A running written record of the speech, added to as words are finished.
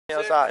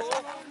Outside.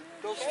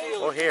 Go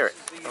steal We'll it. hear it.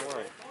 Don't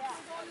worry.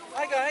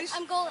 Hi guys.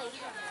 I'm goalie.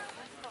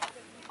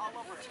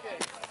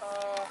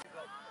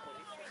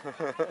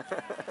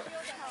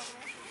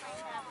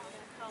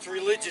 It's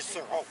religious,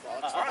 sir. Oh, well,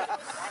 that's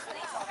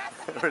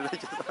right.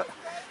 Religious.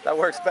 That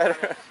works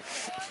better.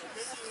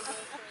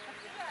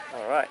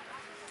 All right.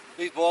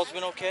 These balls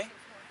been okay?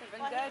 They've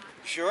been good.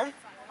 Sure?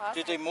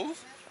 Did they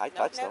move? I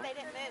touched No, them. they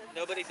didn't move.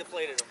 Nobody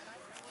deflated them.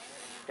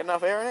 Get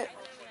enough air in it?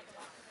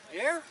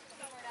 Yeah?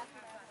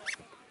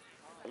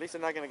 At least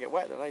they're not going to get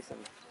wet. They're nice and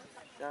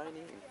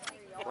shiny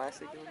and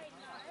plastic.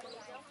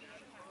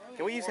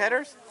 Can we use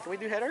headers? Can we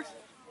do headers?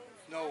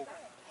 No.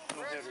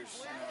 No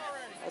headers.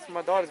 That's what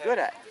my daughter's good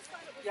at.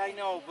 Yeah, I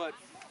know, but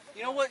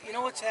you know what? You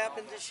know what's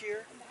happened this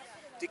year?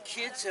 The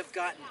kids have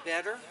gotten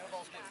better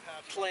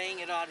playing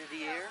it out of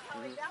the air.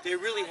 They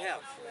really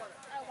have.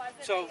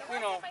 So, you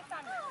know,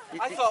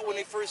 I thought when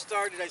they first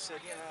started, I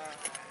said, yeah.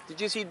 Did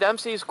you see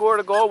Dempsey score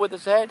a goal with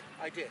his head?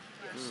 I did,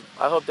 yes.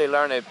 I hope they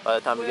learn it by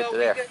the time we get to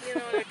there. Well, you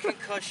know, the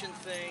concussion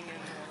thing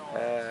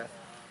and all.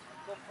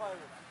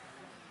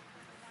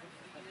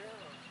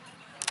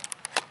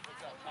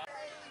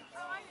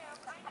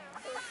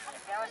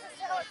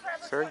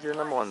 Sergio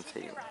number 1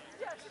 team.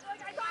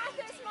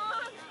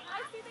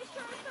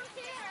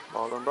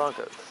 Malden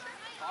Broncos.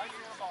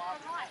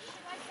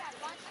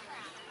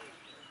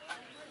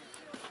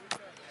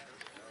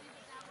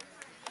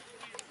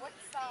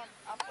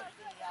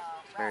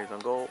 Mary's on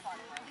goal.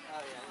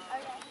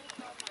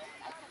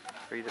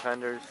 3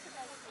 defenders.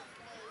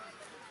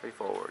 3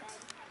 forwards.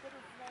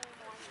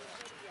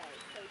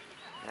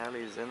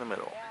 Allie's in the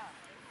middle.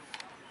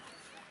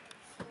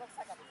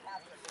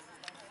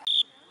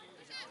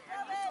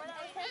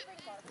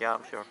 Yeah,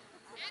 I'm sure.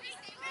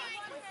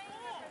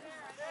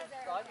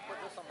 So I can put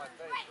this on my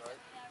face, right?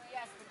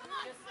 Yes, but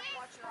just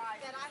watch your eyes.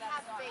 Then I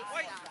have face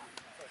down.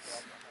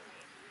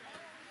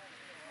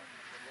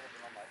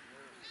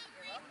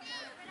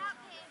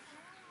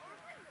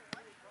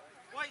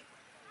 White.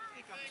 I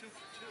think I'm 2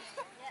 for 2.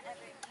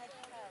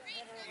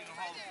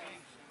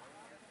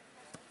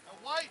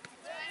 White!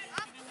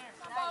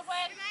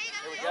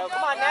 Here we go.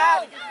 Come on,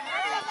 Nat.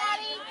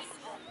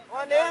 Come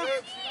on, dude.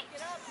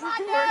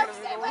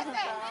 Stay with it.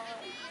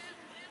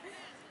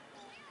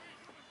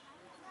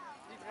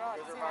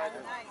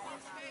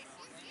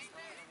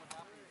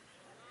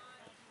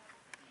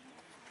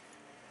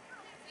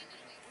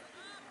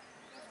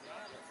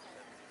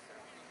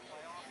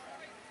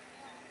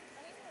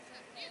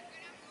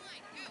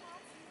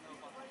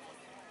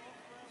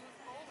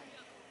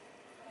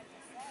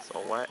 So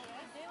wet.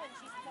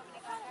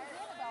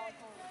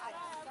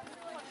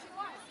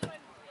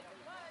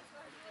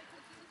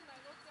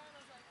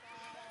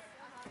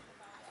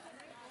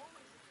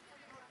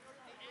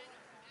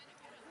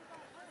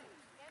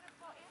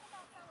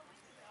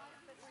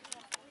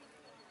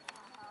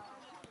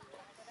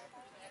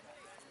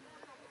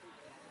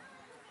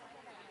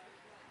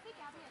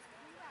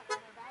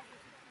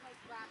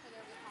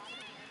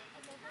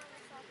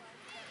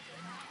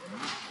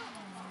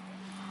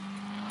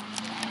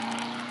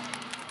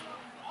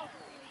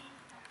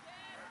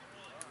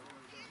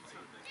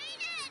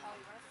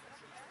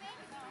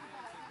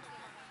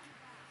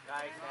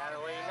 Nice,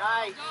 Natalie.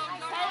 Nice.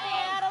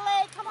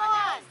 Natalie, come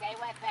on. Stay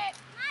with it.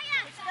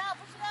 Push it up,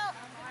 push it up.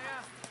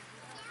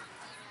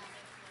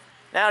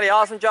 Natalie,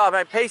 awesome job.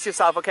 Man. Pace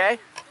yourself, okay?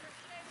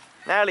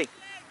 Natalie.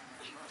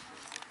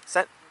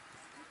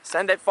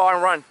 Send it far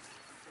and run.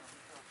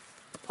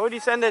 Who do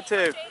you send it to?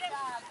 Away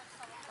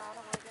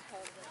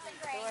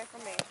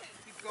from me.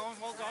 Keep going,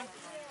 hold on.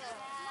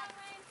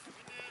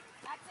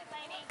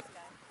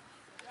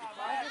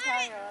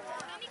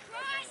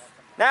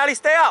 Natalie,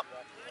 stay up.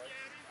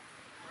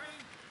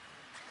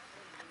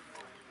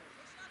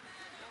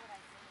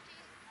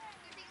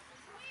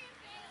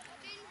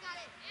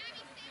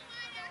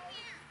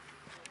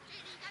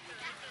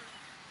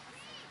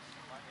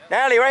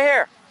 Natalie, right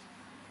here.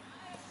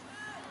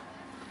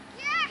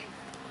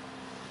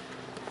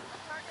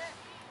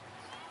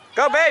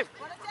 Go, babe.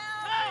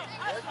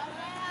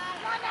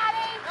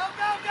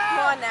 Come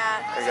on,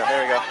 Nat. There we go,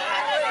 there we go.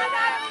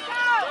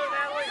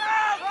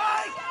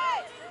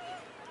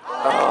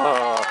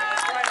 Oh.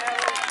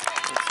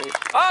 Let's see.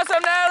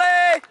 Awesome,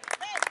 Natalie!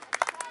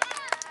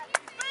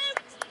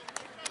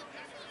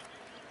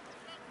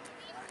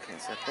 I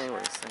can't set thing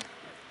with this thing.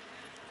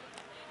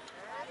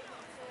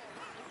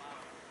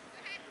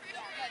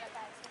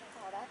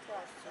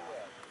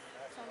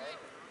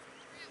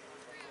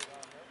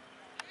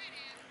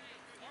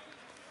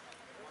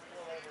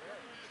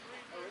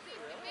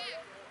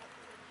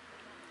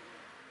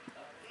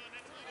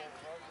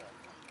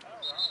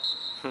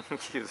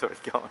 She's already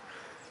going.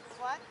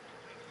 What?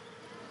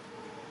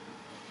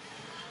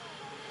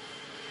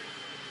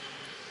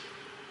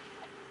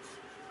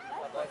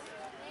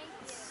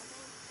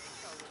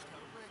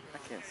 I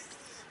can't.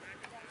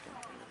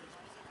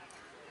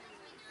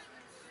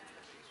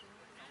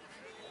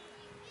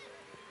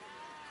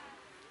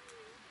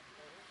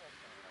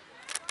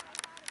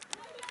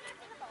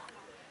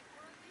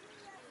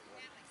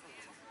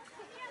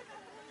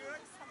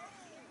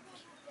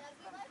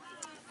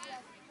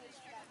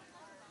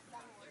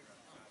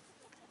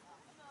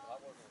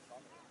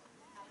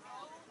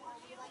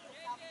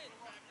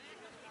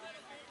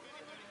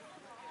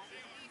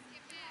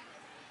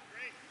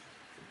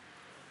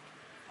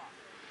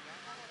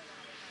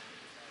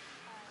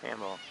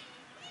 Handball.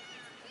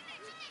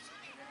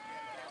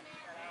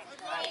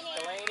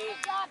 Delaney.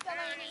 Good job,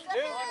 Delaney.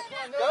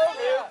 Go,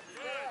 Luke.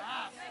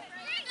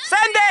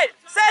 Send it!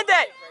 Send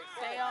it!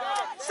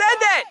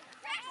 Send it!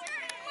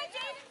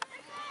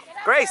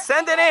 Grace,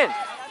 send it in.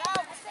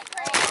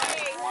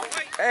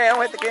 Hey,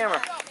 don't hit the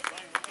camera.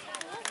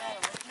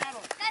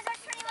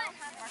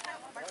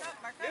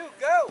 Luke,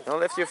 go. Don't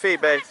lift your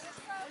feet, babe.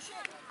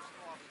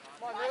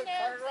 Come on, Luke.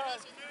 Turn it around.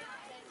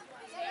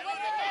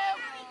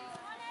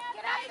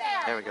 Get up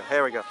there. Here we go.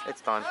 Here we go.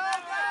 It's done. Go.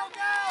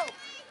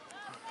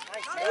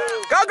 Nice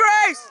move. Go,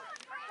 Grace!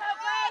 Go,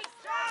 Grace.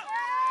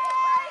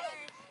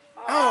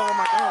 Oh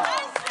my God.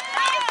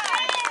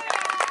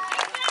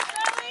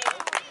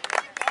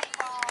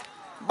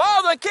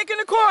 Baldwin, kick in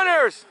the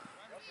corners.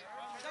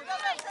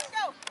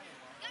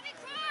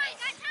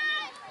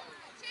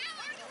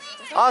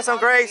 Awesome,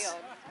 Grace.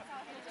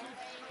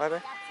 Bye,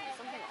 bye.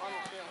 Something on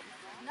the field.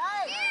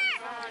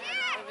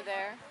 Over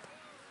there.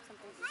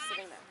 Something's just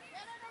sitting there.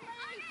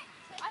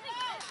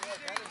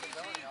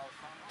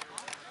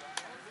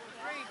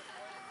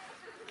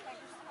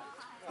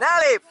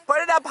 Natalie,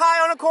 put it up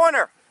high on the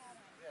corner.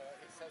 Yeah,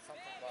 he said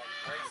something about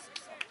Grace or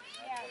something.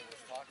 That's what he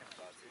was talking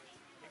about.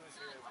 He was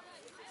here with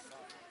his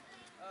son.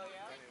 Oh,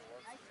 yeah?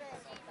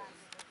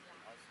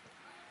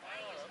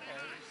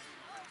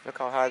 Look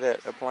how high they're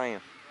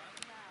playing.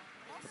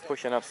 They're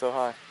pushing up so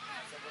high.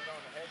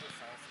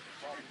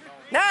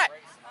 Nat!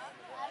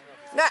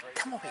 Nat,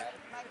 come on here.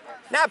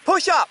 Nat,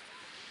 push up.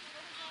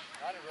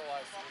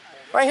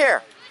 Right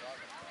here.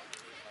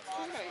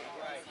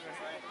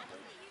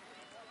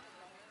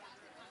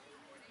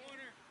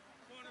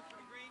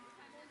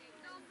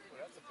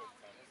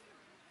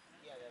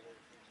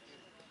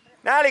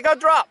 Natalie, go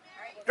drop.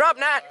 Drop,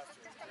 Nat.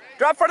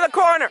 Drop for the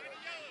corner.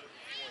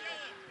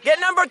 Get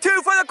number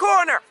 2 for the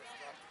corner.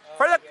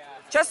 For the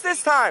just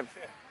this time.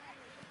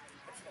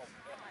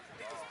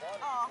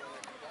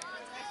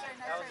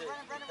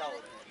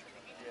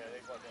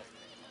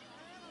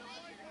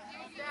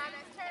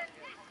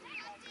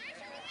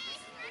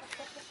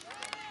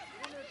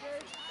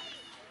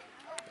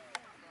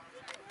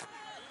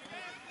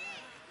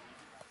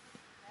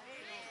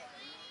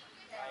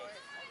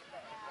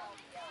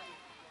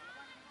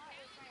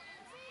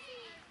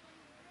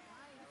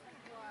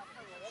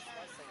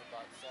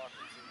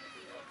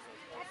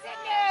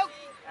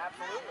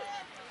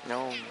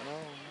 No, no, no,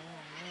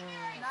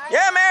 no.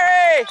 Yeah,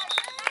 Mary!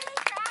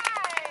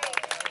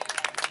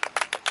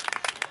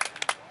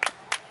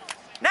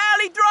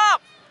 Natalie,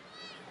 drop!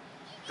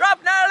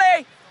 Drop,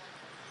 Natalie!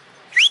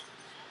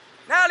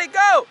 Natalie,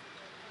 go!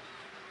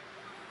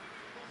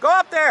 Go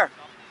up there!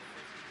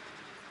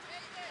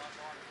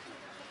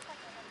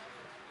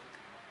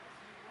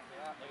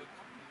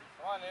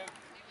 Come on, Luke.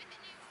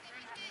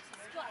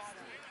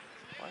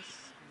 What?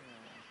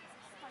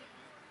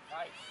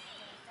 Nice.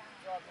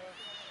 Good job, Luke.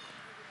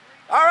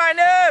 All right,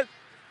 Nuke!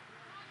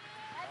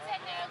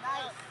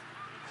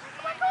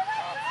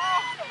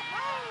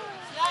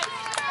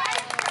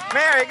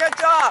 Mary, good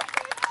job!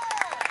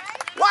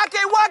 Walk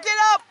it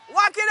up!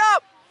 Walk it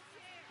up!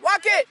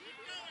 Walk it!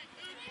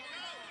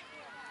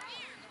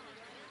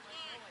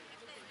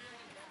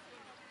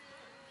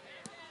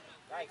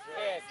 Nice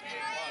kick.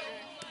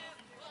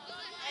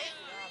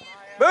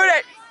 Boot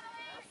it!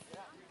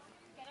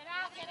 Get it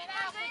out, good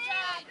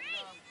job.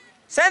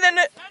 Send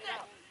it!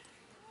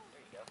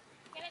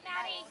 Get it,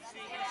 Natty.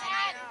 Get it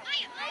out.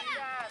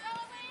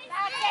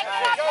 Now take it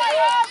up,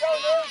 Go,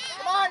 Luke.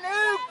 Come on,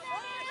 Luke.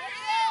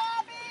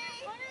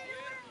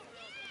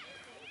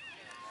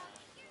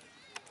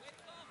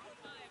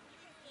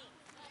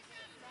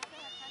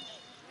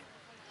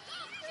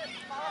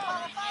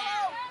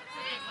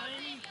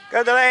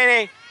 Good,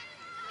 Delaney.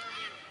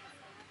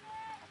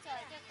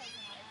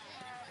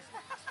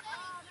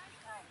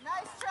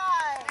 Nice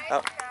try.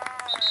 Oh.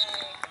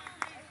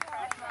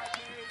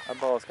 That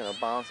ball's gonna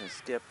bounce and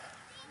skip.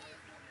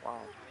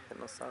 Wow,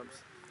 hitting the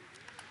subs.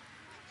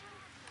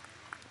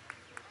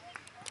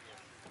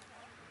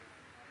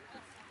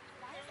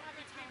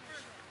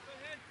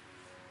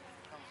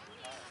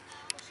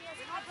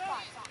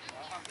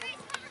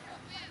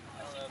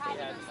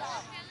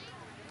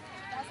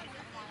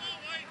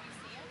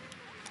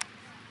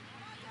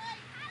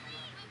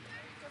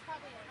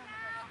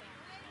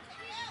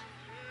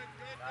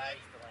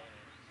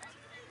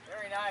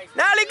 Very nice.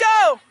 Natalie,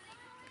 go!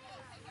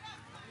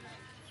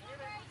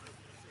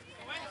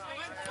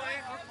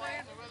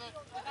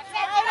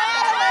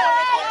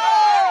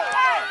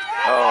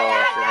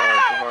 Oh, too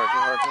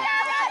hard.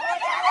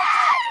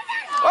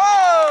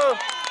 Whoa!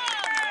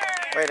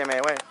 Wait a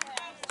minute, wait.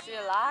 Is she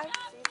alive?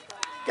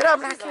 Get up,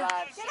 She's Natalie.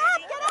 alive. Get up.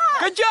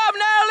 Good job,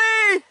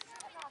 Natalie!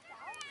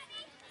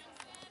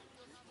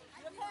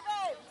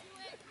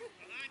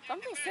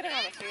 Something's sitting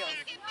on the field.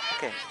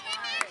 Okay.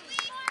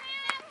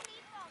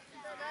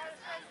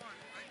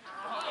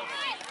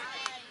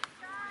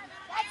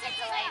 That's it,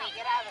 Delaney.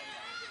 Get out of it.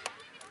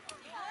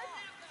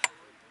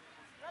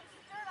 Rub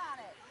some dirt on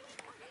it.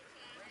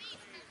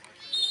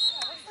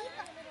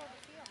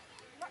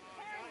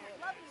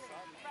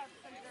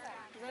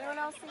 Does anyone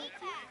else see it?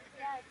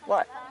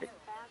 What?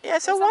 Yeah,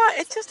 so what?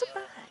 It's just a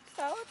bag.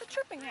 So it's a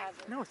tripping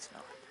hazard. No, it's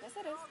not. Yes,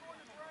 it is.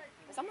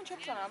 If someone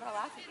trips on it, I'm gonna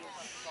laugh at you.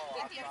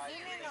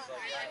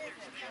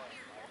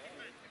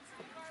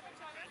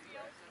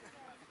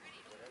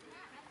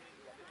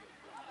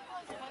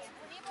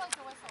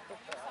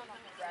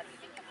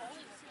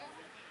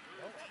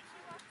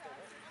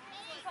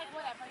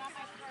 Whatever, not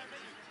my friend.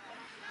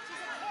 She's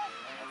a kid.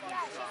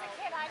 Yeah, she's a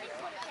kid. I didn't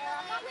put it there.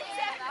 I'm not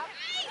picking it up.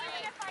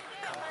 Even if I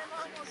did, my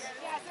mom will get it.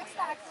 Yes,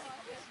 exactly.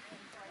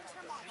 It's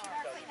her mom. She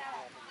better clean that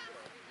up.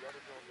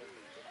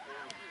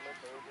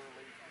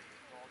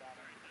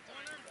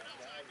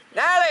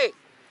 Natalie,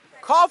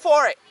 call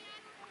for it.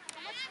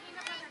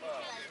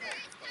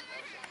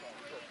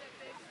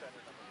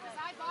 Because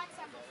I bought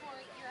some before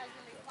your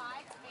husband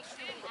replied. Make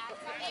sure we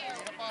add some here.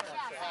 So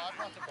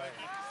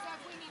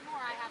if we need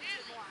more, I have 2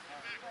 more.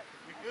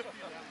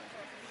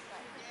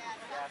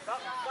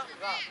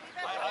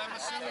 I'm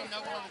assuming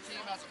no one on the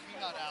team has a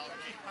peanut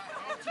allergy.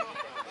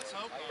 Let's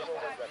hope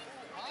not.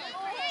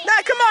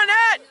 Nat, come on,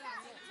 Nat.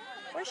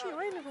 Where's she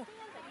waiting for?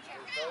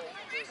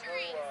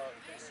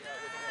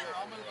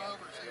 I'll move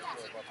over and see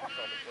what's it.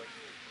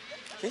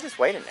 She's just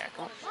waiting there.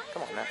 Come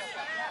on, Nat.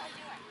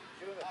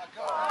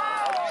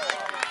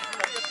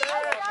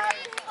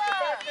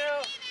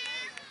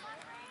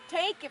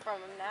 Take it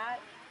from him, Nat.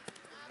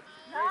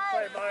 Nice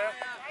job.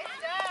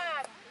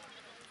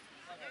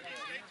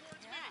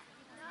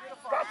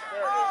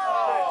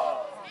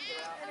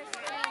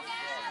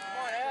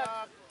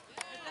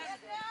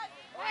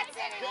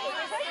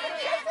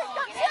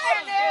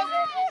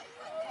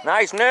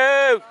 Nice,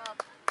 no.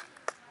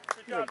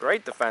 You're a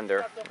great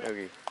defender,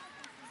 Noogie.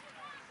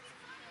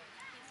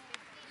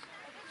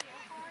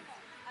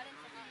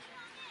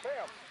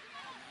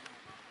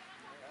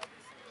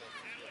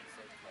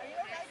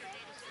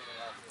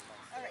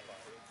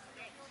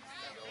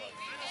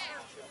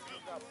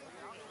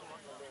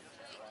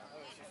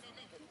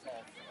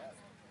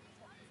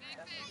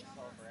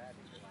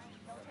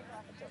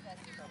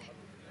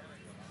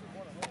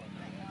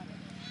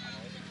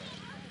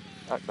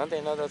 Don't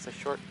they know that's a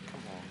short?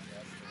 Come on.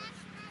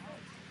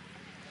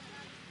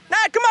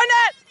 Nat, come on,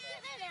 Nat!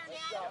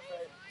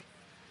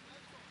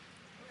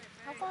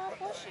 How far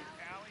off was she?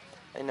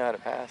 They know how to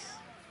pass.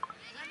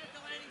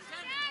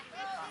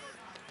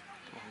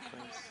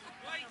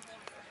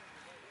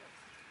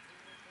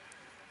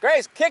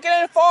 Grace, kick it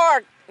in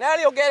far.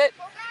 Natalie will get it.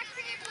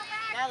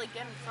 Natalie,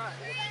 get in front.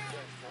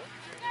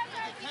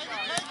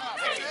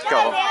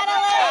 Go.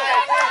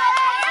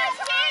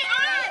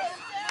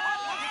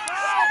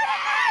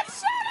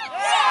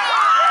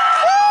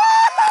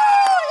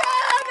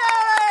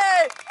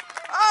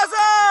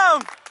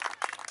 Awesome!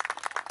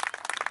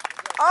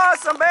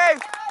 Awesome, babe!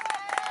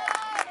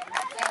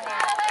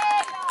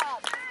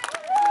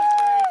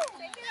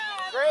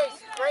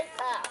 Great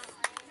pass.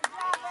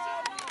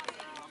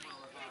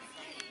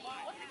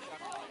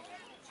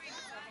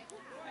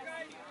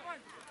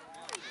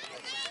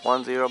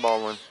 1-0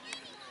 Baldwin.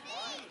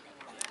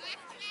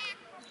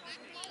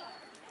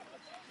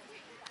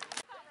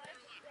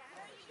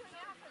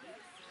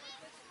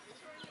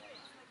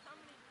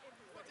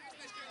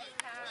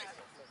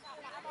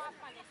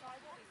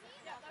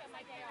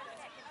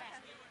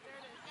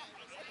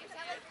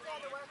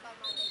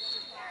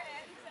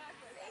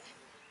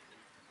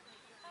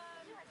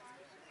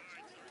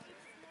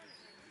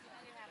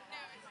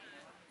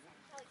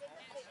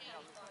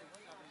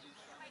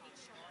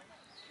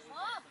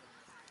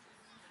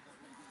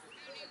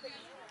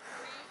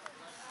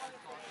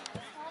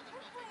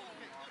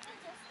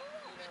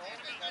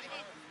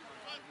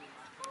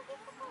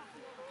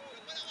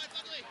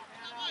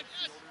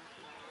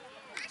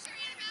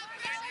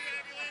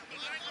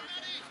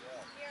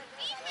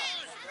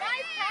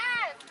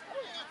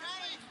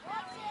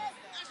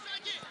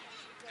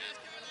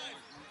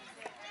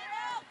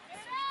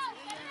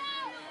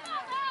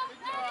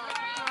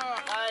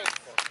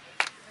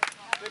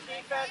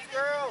 Defense,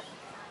 girls.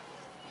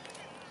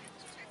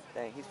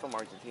 Dang, he's from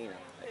Argentina,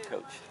 that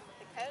coach.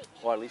 The coach?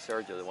 Well, at least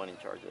Sergio, the one in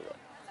charge of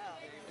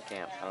the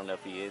camp. I don't know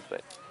if he is,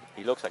 but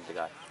he looks like the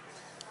guy.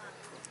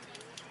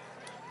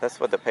 That's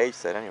what the page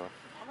said anyway.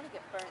 I'm gonna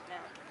get burnt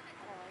now.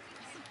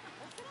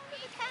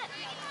 I don't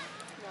like this.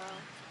 No.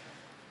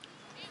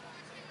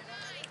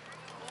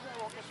 Maybe I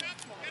won't get this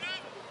tomorrow.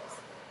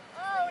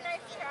 Oh,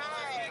 nice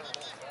try.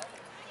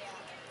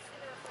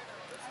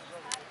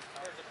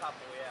 There's a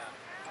couple, yeah.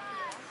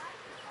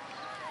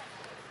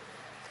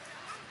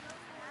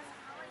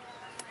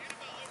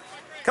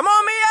 Come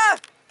on, Mia!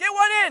 Get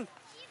one in!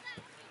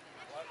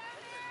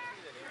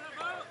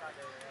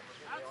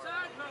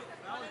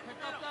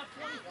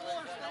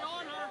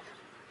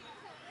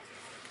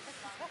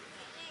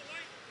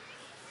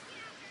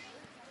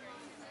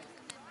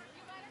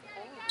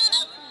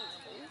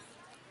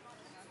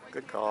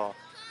 Good call.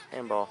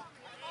 Handball.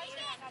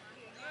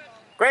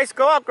 Grace,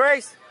 go up,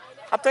 Grace.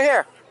 Up to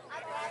here.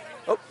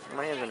 Oh,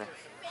 my hand's in there.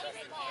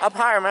 Up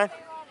higher, man.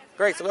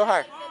 Grace, a little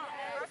higher.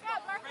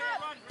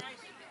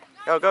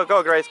 Go, go,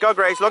 go, Grace. Go,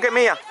 Grace. Look at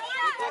Mia.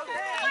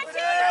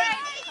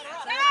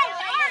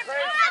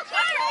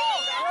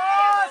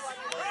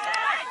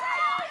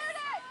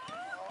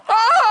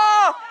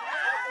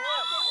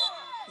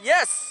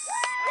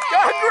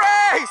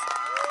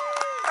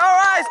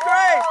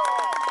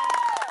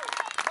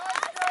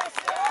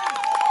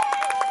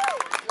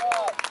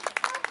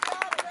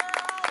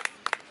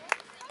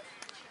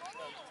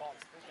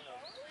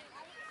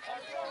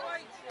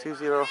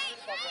 2-0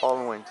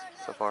 all wins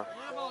so far.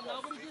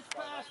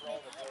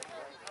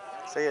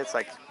 See, it's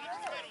like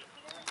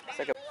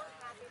a.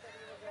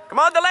 Come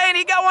on,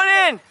 Delaney, got one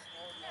in.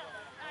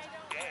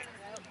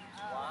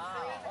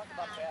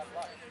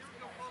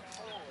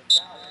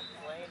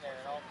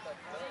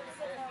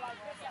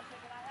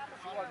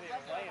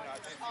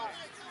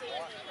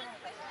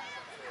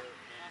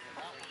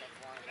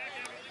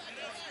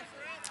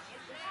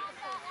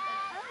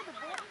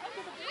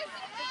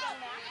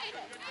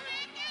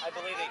 I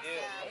believe they do.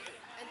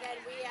 And then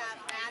we have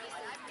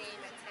Madison's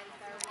game at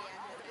 10:30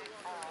 after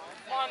that.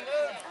 Come on,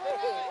 dude.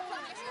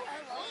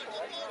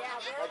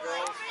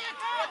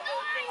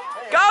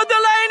 Go,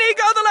 Delaney,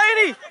 go,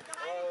 Delaney.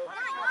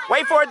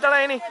 Wait for it,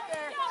 Delaney.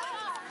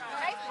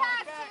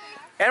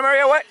 Anna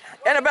Maria, wait.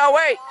 Annabelle,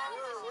 wait.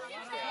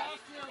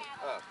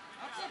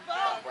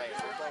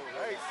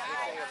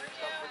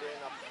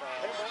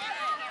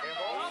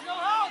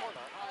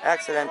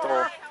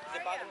 Accidental.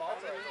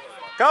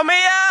 Go,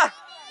 Mia!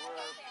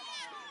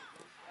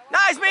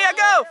 Nice, Mia,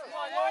 go!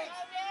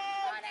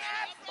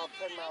 About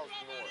 10 miles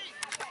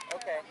north.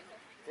 Okay.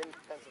 In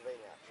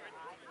Pennsylvania, actually.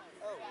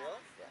 Oh,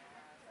 really? Yeah.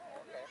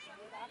 Okay.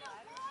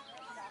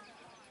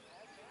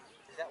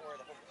 Is that where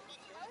the whole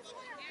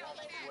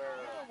Where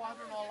we're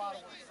wandering all out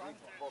of where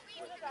booked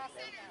with the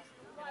Yankees.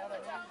 You know what I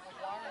mean?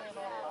 We're wandering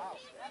all out.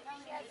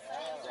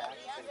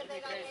 Exactly. In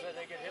case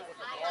they get hit with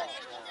the ball.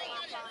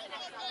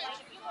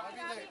 I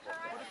mean,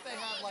 what if they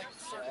have like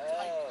certain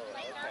type?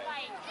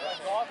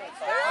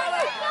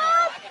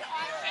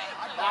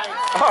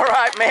 All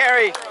right,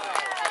 Mary.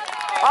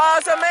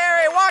 Awesome,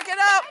 Mary. Walk it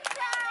up.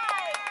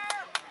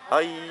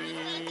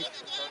 Aye.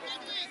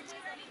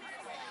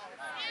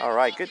 All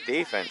right, good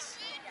defense.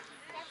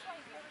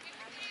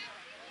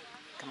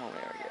 Come on,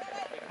 Mary. Yeah.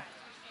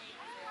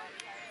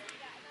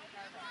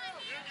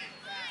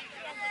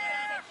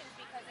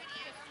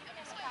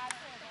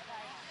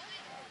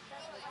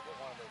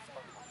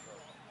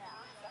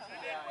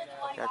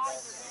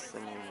 That's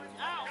waiting.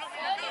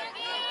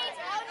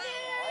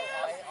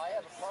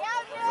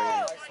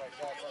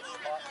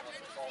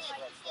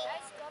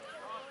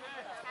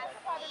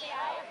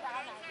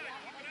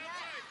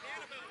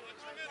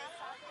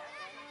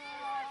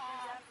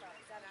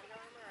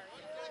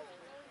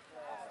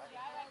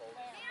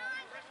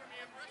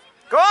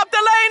 Go up,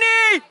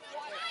 Delaney!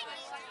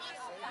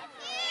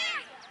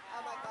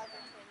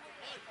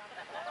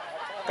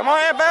 Come on,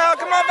 here, Belle.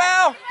 Come on,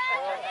 Belle.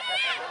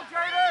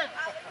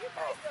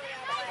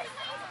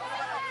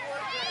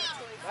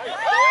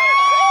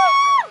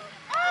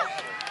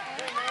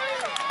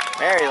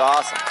 Mary's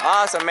awesome.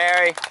 Awesome,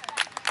 Mary.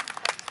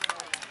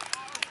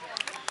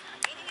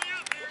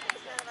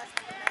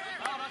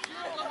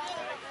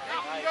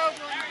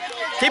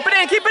 Keep it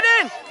in, keep it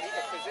in.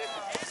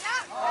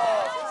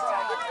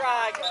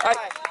 All right,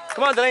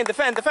 come on, Delaney,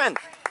 defend, defend.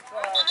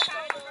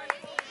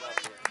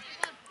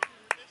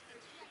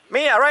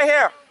 Mia, right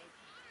here.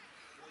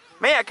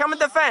 Mia, come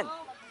and defend.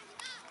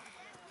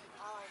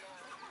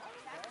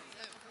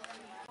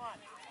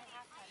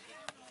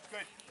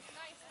 Good.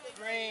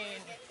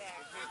 Green.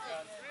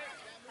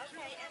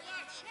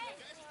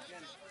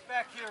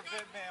 Back here a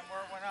bit, man.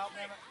 Where it went out,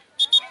 man.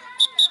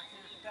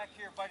 Back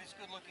here by this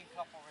good-looking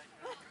couple right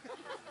there.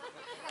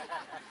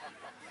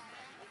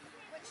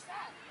 Which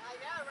side? I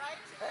know,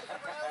 right?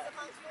 Rose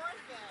amongst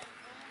Morrisville.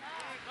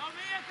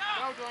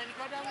 Go, Delaney.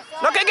 Go down the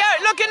side. Look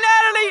at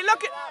Natalie.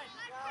 Look at.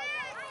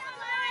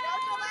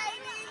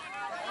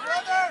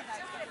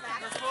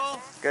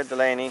 Good,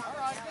 Delaney.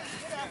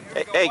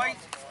 Hey, hey,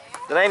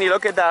 Delaney,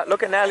 look at that.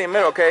 Look at Natalie in the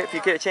middle, okay? If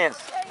you get a chance.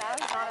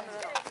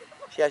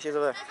 Yeah, she's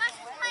over there.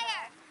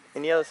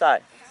 In the other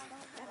side.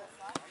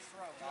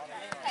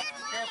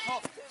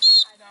 Careful.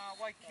 No,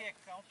 white kick.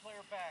 Don't play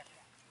her back.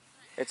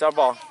 It's our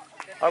ball.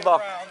 Our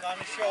ball.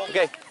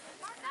 Okay.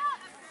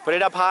 Put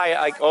it up high,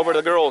 like over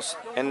the girls,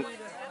 and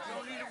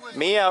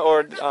Mia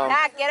or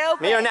Nat, get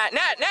open. Mia or Nat.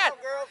 Nat.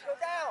 Girls, go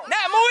down.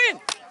 Nat, move in.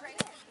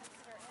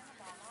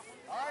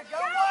 All right, go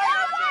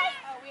wide.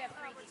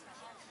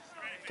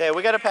 Okay,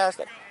 we gotta pass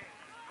it.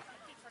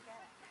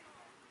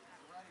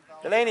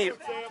 Delaney,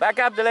 back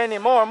up, Delaney.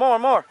 More.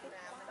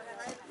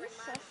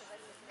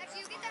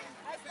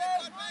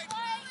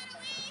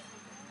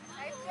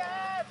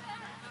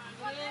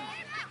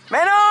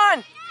 Man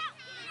on!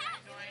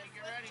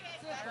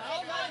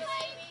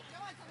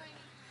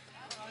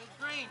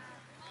 Green.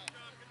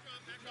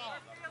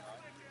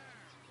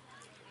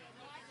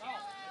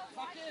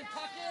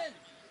 Tuck in.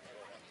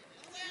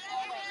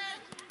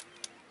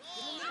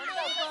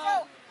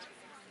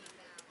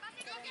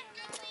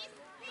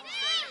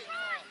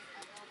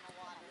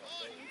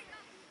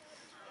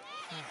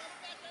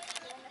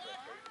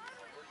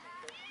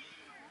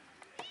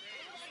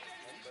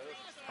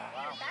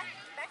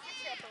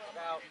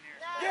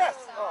 Yes!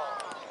 Oh.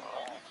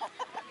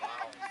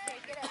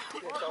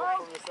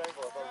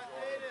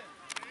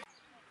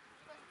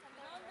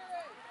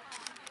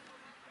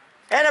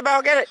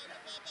 Annabelle, get it.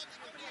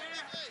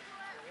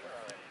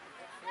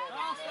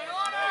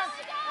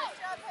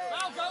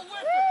 Go with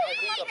her. I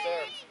think up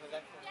there.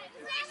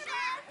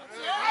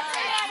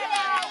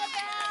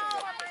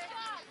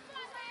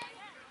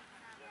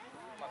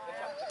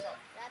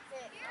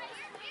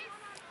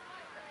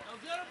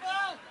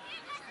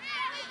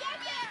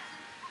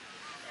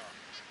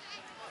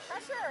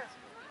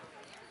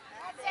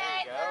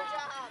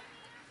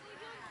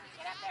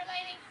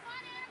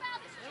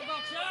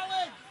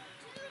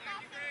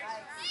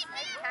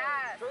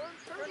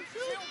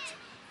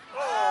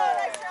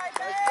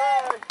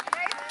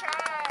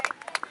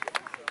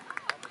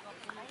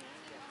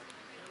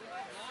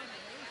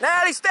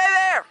 Natalie, stay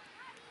there!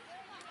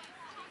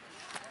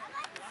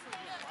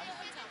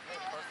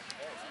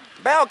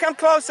 Belle, come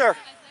closer.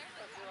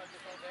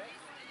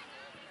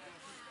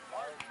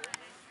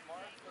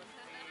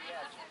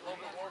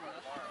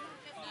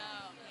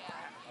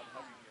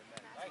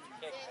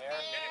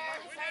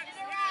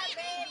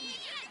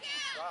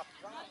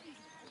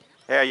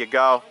 There you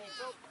go.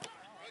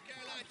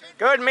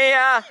 Good,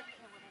 Mia.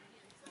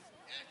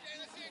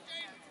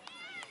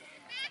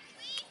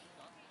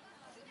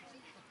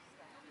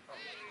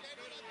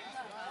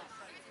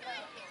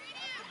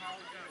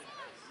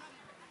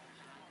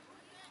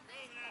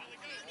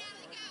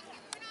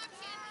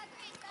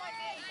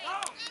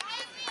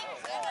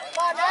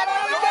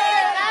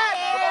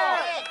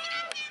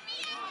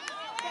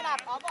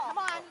 Come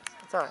on.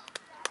 It's all right.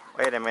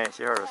 Wait a minute,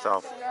 she hurt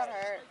herself. She got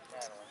hurt.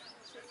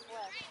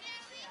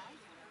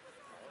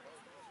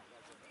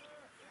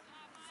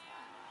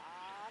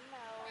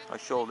 Her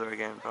shoulder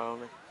again,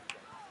 probably.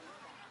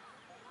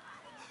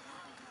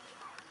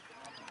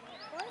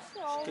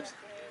 Keeps...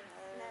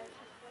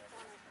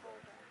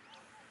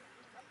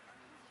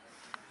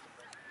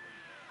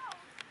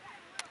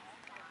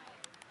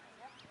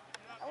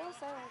 I will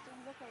say, it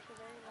didn't look like a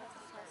very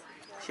nasty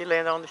test. She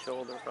landed on the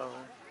shoulder,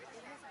 probably.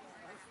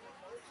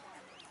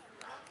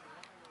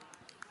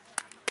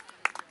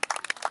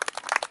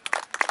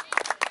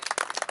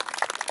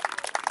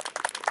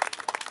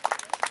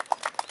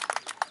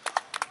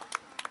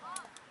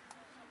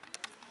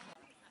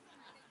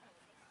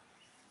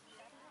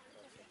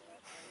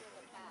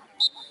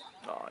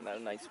 Oh, not a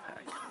nice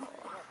pack.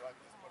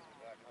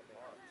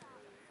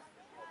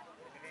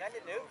 Send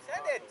it, dude.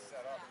 Send it.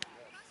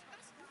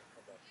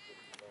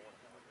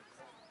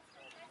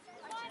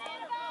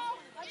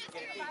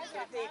 Get it deep.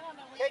 Get it deep.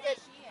 Kick it.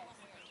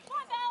 Come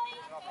on, Belly.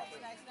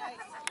 Nice.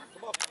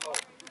 Come on,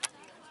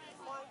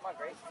 Come on,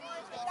 Grace.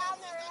 Get down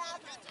there,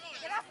 Ab.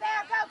 Get up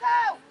there.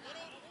 Go.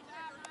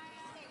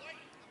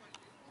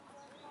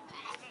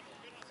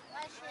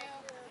 Bless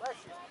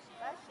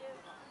you.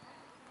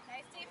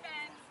 Nice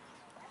defense.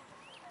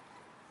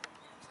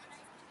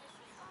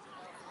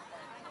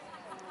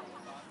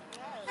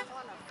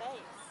 On her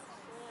face.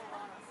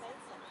 On her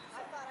face.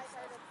 I thought I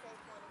heard it say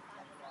 47,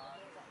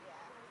 but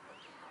yeah.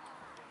 She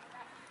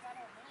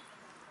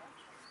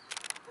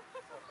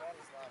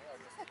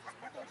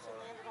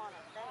landed on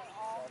her face.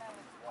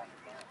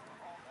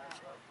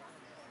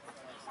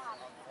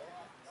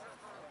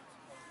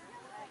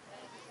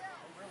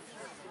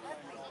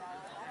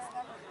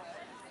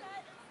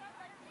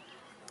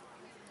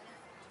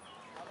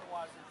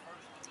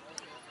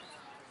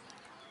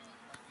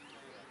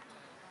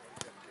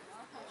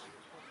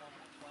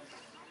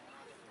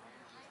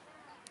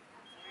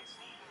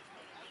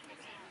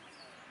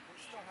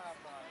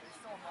 They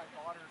still have my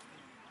daughter's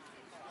team.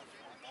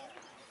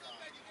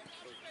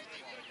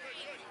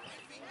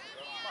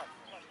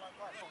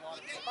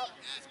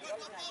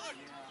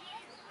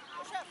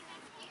 Push up.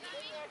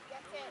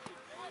 That's it.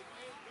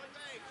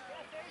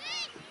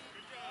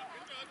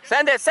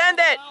 Send it, send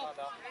it!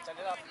 Send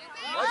it up.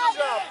 Nice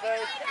job,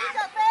 Faith. Good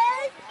job,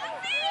 Faith.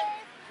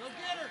 Go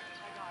get her.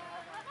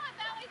 Come on,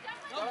 Belly.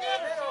 Go get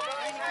her.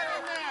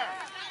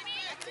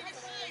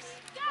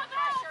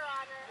 Pressure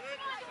on her.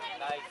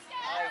 Nice.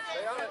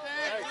 Stay on it.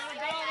 Nice.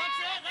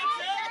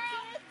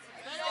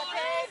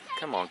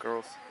 Come on,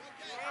 girls.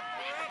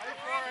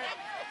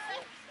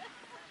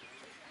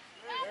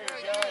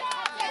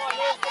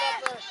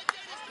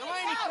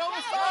 Delaney, throw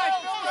the side.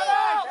 Throw the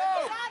side.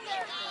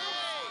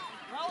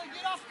 Raleigh,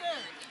 get up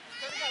there.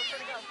 Go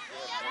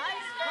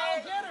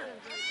get her.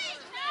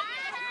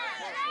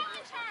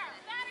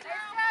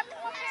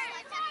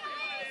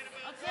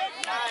 That's it.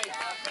 Nice.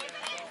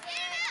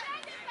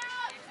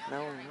 No.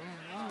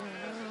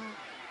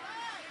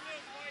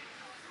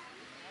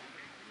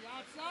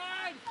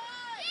 Outside.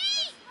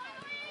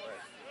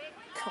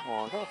 Come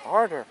on, go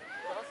harder.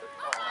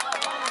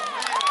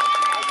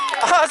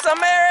 Awesome,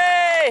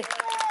 Mary!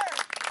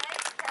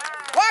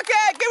 Walk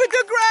it! Give it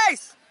to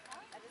Grace!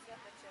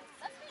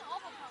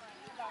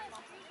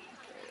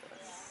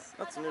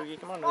 That's Noogie.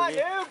 Come on,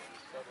 Noogie.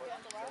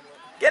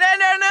 Get in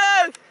there,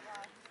 Noog!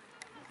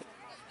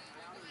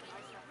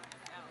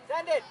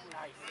 Send it.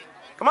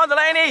 Come on,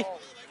 Delaney!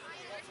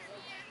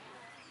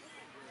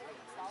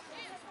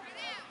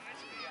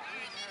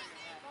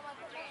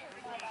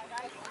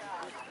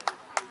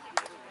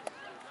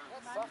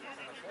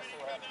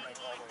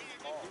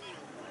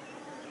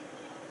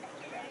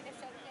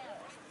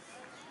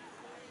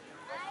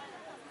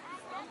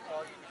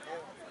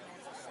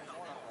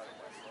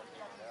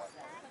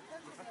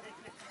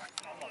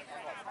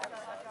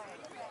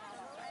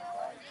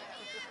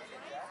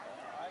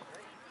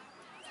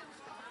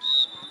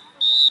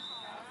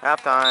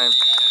 Halftime.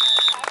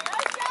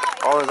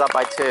 Ballers up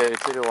by 2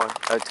 to 1.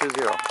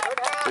 2-0.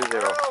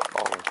 2-0.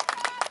 Ballers.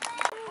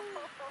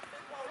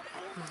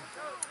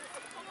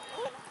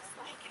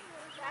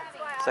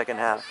 Second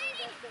half.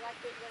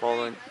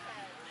 Ballers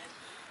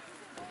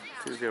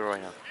 2-0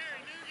 right now.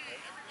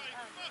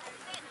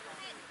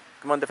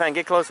 Come on, defend.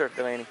 Get closer,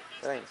 Delaney.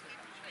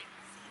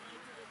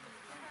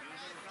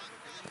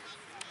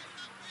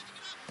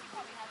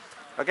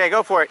 Okay,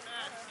 go for it.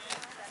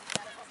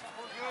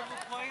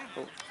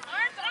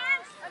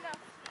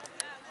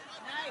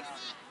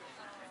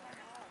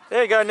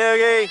 There you go,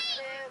 Noogie. Get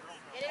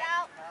it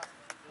out.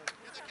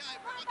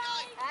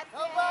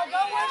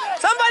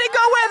 Somebody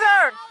go with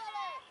her.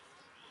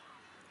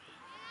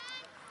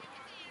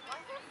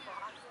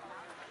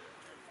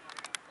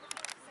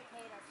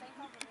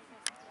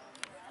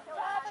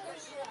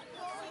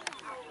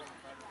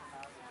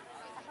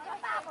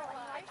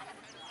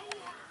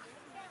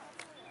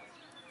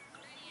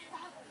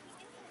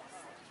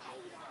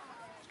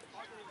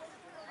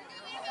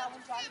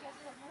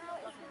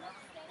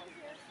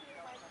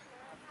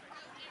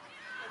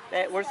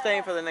 Hey, we're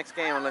staying for the next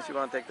game unless you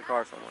want to take the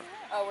car somewhere.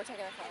 Oh, we're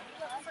taking a car.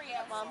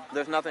 Mom.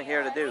 There's nothing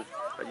here to do,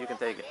 but you can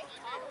take it.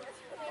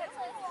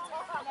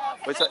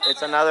 It's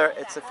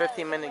a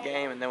 15-minute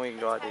game, and then we can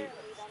go out to eat.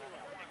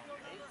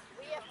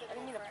 I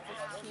didn't mean to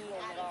push T in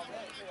at all.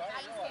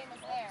 Addie's game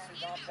is there.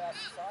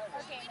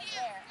 Her game is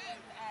there.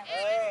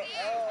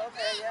 Oh,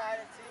 okay, yeah, I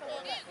didn't see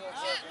that.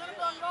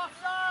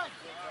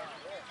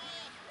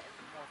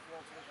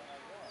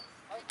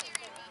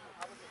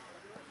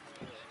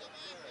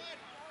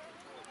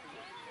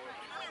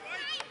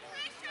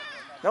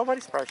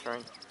 Nobody's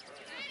pressuring.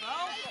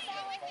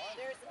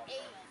 There's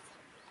 8.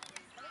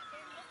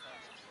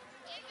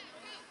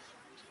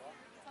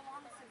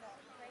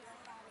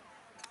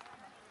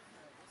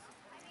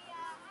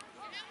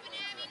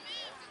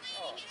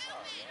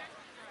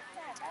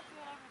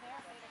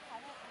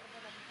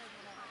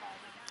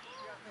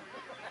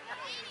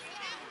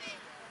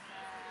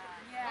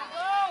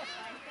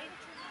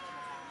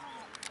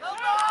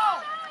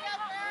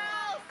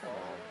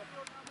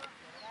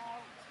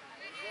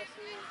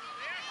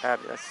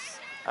 Abby,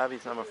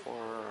 Abby's number 4.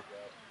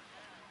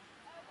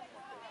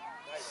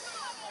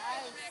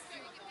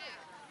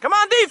 Come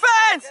on,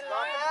 defense!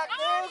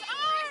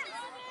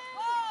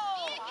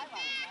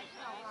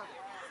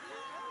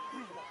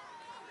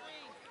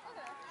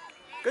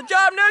 Good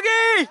job,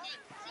 Noogie!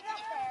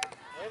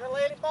 Way the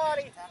lady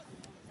body.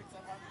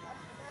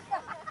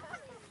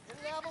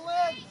 Didn't have a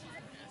leg.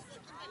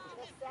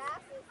 The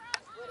sass is,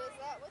 what is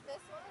that with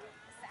this one?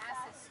 Sass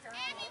is strong.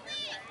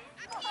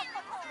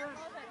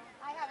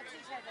 I have a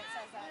t-shirt that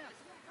says that.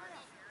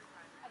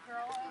 A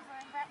girl over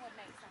in Brentwood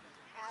makes them.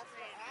 As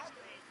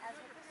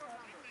with this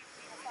one.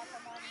 I thought the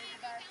mom needs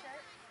a dark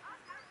shirt.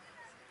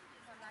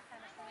 So I'm not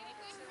kind of playing.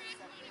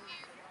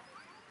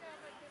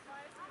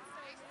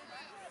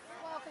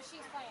 Well, because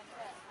she's playing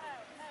fit.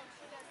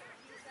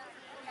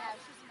 No,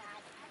 she's not.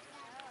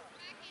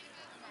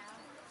 No,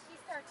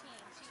 she's 13.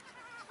 She's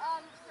sponsored. Oh,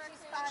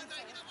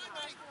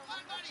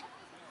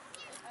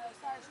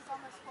 sorry, she's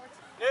almost 14.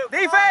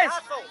 Defense!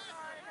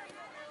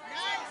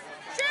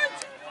 Shoot!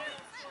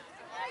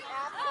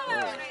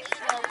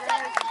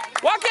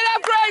 Walk it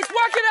up, Grace!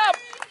 Walk it up!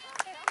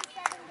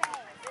 57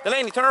 days.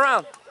 Delaney, turn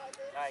around.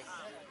 Nice.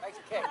 Nice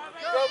kick.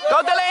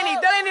 Go, Delaney!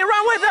 Delaney,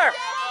 run with her!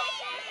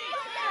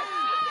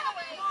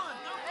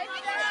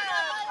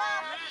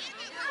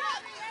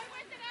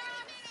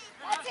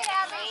 That's it,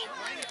 Abby.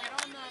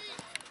 Come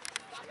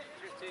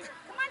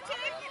on,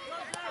 team.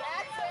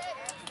 That's it.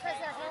 Because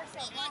their hair's so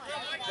long.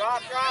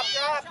 Drop.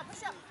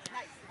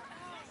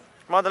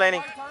 Come on,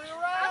 Delaney.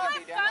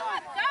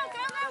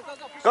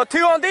 Go. Go 2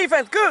 on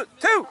defense. Good.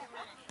 2.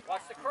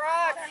 Watch the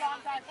crotch. Their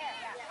long dark hair,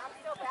 yeah. I'm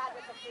still bad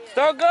with the fear.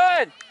 Still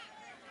good.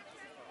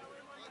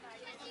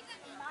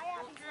 My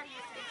Abby's hair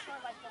used to be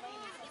short like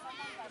Delaney, so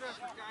sometimes I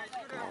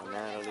forget. Come on,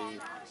 Natalie.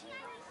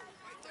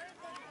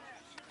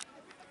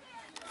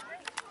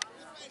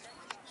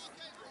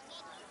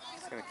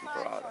 Just gonna keep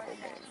her out the whole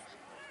game.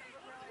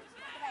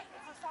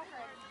 For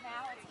soccer,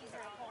 now it's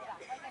easier to pull it up.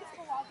 Like at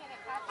school, I'll get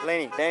it cut.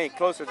 Delaney,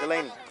 closer,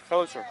 Delaney.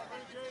 Closer.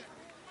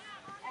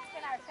 That's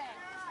been our thing.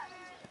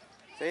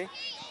 See?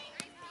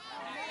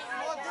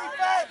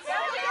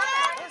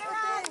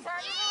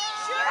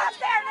 Shoot up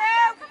there,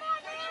 Noob! Come on,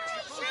 man!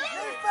 Shoot!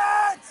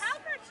 Defense!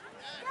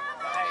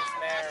 Nice,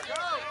 Mare.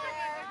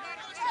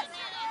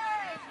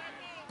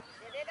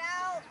 Get it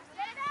out!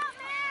 Get it out,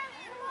 man!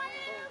 Come on,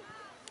 Noob!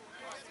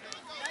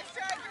 Nice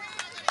try, Green!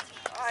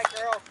 All right,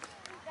 girl.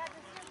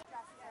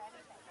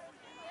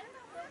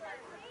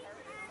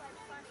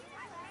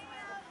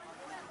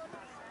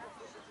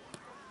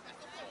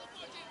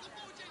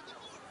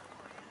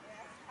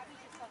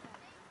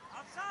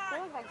 I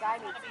feel like that guy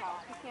needs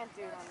help. He can't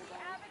do it on his own.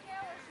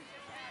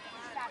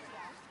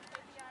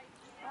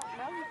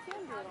 No, he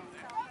can do it on his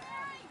own.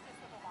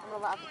 I'm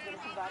gonna laugh if he's gonna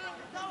come back on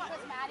it.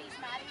 Because Maddie's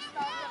spelled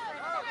different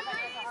and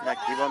everybody has a hard Yeah,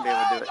 he won't be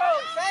able to do it.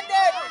 Send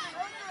it!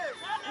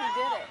 He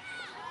did it.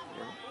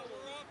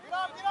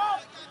 Get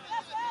up!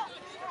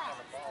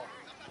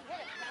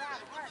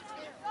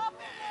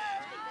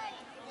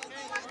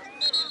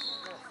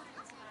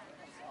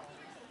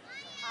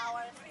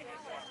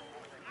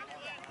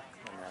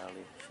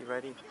 Natalie, she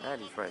ready?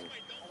 Natalie's ready.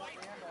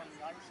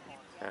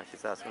 Yeah,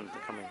 she's asking to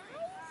come in.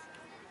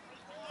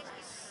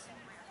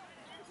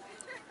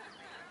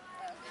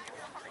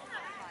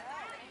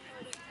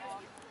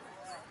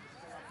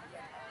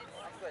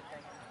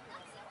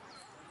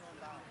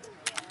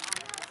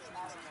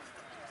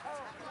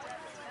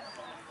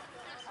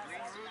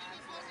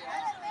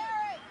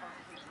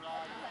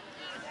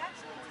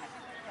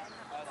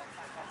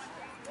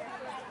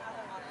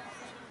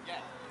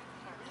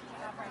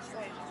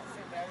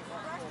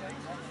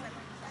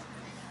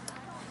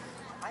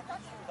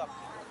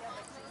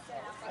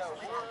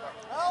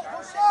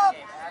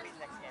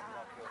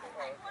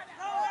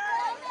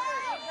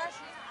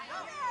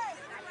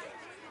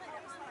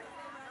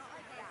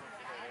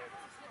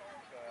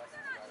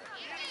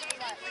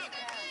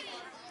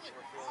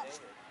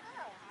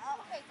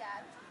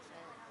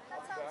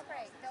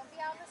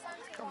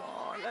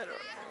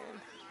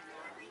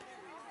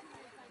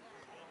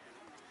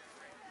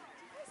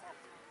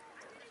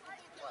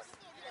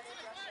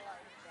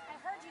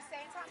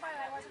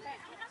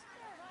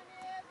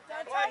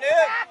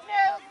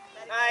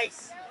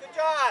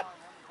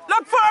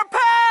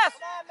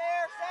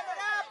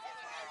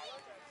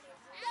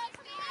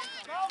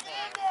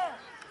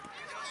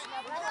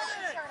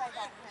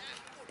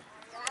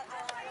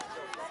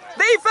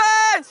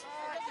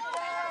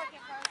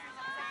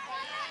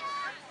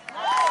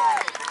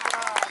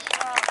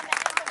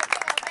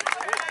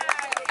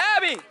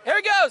 Delaney. Here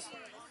he goes.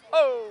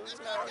 Oh,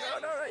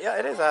 no. Yeah,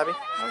 it is, Abby. Go,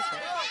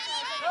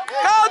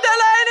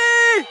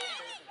 Delaney!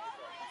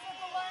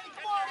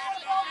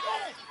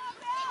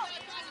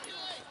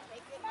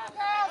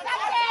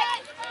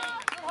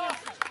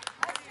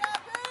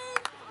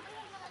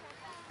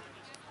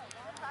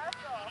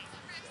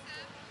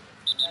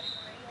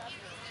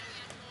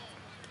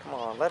 Come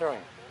on, let her in.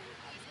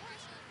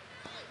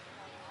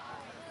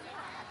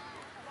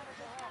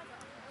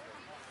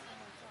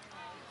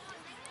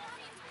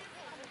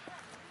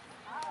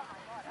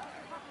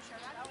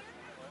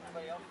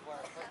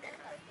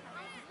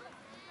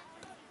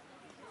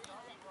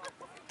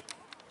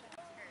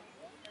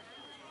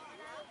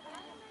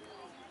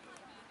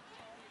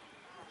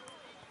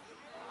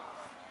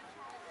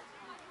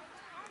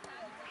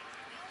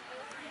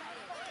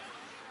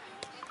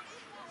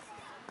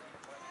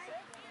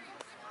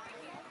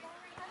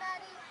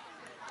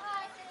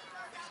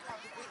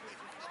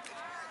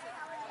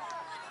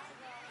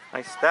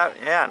 Nice step.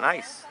 Yeah,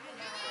 nice.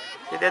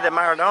 She did the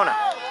Maradona.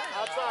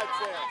 Outside,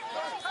 Sam.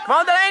 Come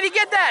on, Delaney,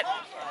 get that.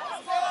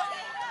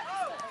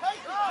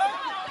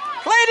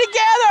 Play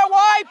together,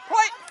 White.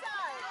 Play.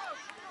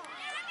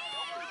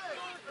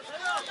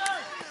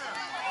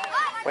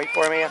 Wait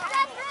for me.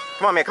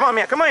 Come on, Mia. Come on,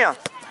 Mia. Come on, Mia.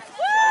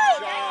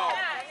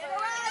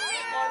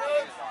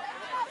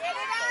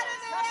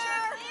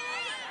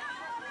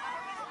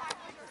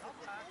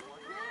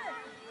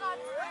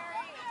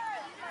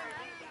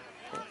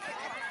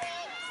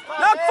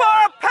 Look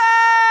for a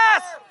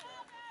pass!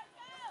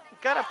 You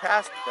gotta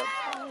pass.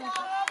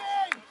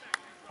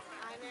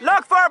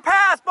 Look for a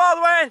pass,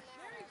 Baldwin!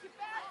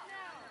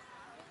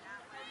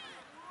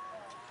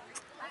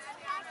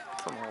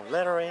 Come on,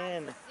 let her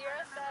in.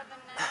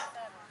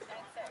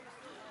 079796.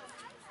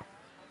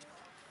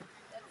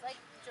 That's like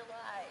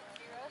July.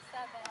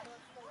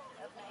 0796.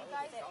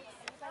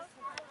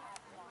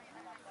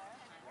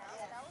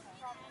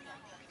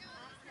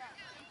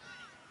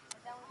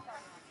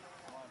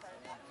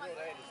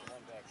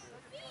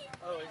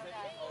 Oh, is it?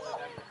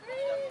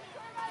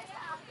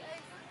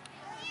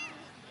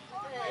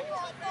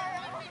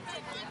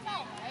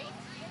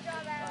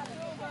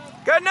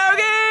 Good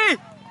Nogi!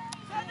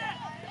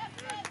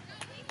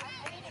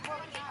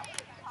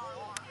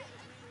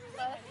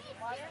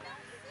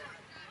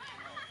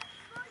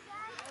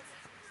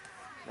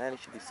 Man, he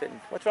should be sitting.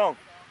 What's wrong?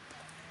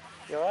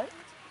 You alright?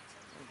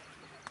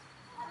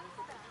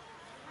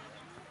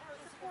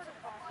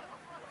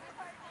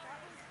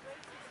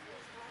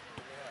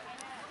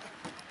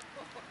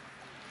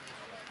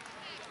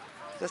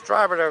 Just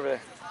drive it over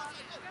there.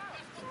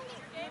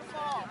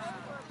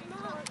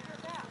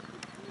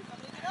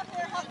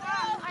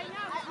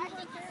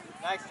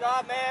 Nice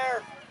job,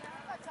 Mayor.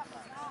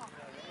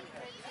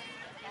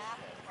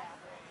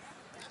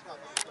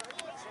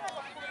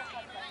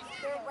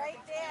 They're right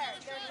there.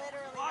 They're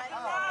literally right there.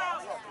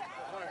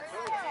 Too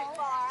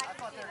far. I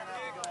thought they were going to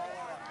have to go all the way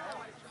up.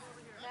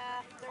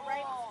 Nah, they're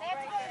right. They have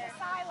to go to the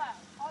silo.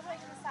 All the way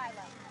to the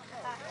silo.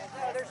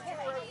 There's two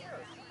right here.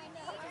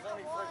 There's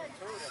only freaking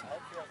two of them. I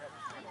hope she doesn't have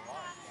to stand in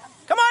line.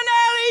 Come on,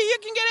 Natalie! You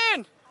can get in!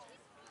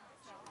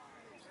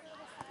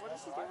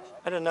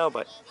 I don't know,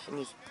 but she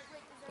needs.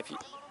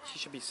 She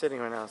should be sitting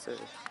right now. So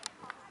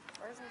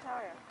Where's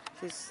Natalia?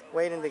 she's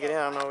waiting to get in.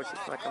 I don't know if she's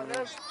not coming in.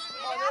 Get up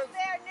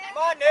there, Nick.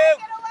 Come on, Noob.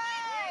 Take it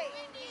away.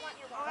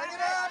 Take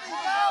it out, go,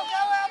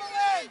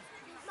 Evelyn!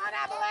 Come on,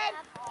 Evelyn.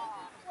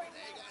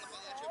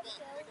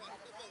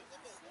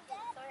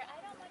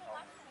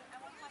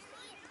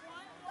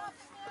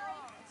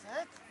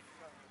 That's it?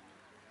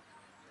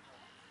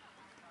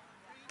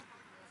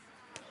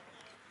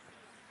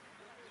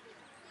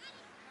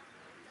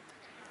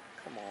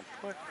 Come on,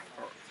 put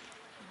her.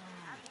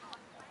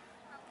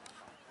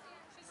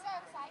 She's so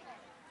excited.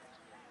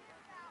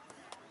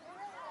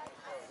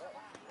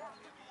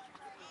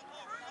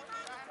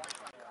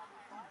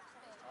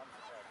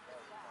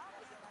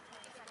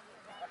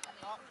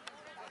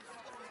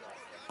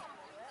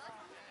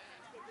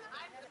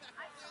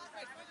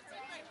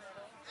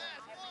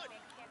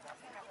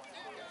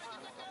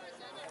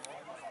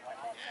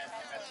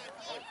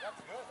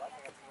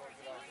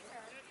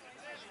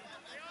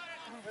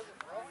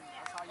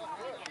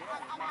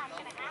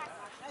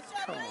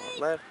 Come on,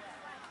 let.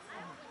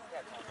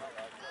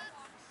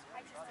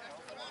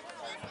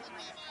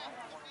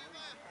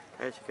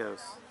 There she goes.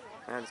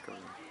 That is going.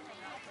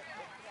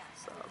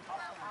 So.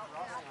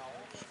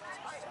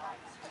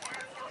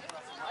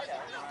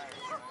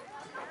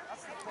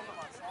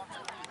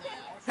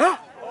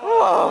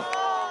 Oh!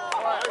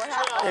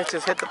 It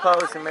just hit the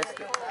post and missed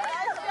it.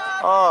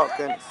 Oh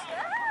goodness.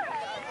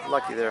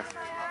 Lucky there.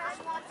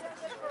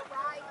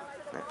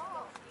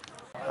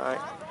 All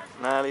right,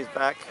 Natalie's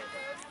back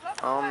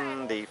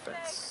on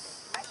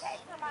defense. I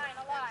take for mine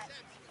a lot.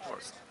 Of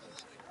course.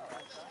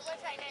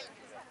 Which I did.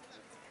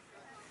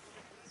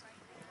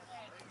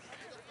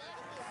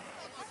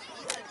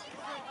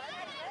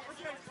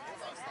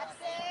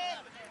 That's it.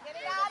 Get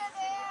it out of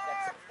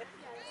there.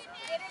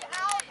 Get it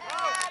out,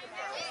 Ab.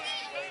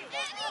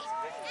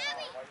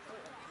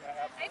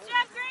 Nice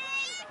job,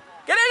 Green!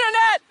 Get in the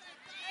net!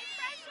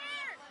 Nice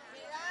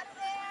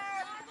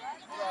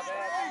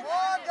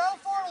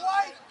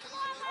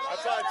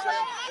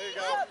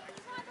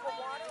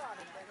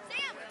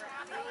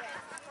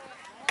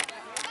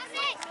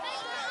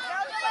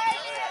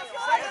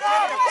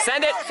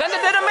Send it to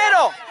the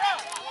middle.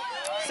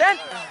 Send.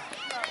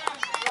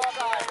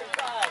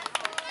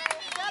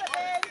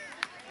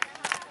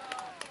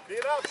 Be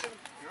an option.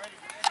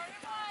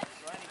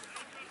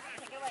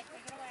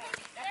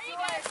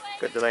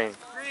 Good, Delaney.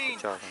 Good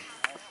job.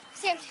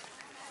 Sam.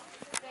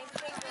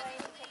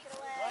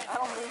 I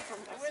don't move from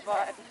this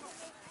spot.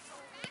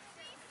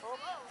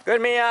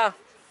 Good, Mia.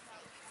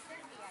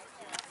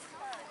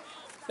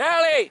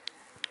 Natalie.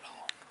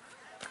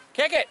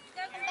 Kick it.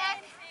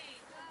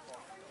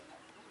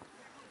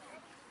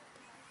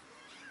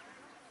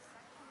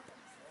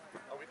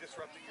 Are we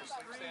disrupting your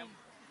sleep, Sam?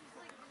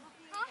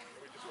 Are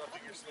we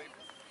disrupting your sleep?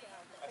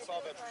 I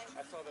saw that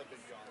big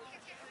yawn.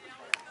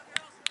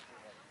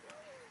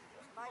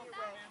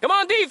 Come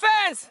on,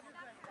 defense.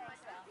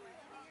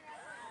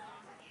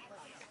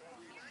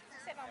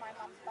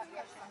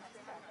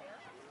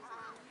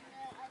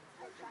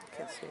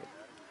 Can't see it.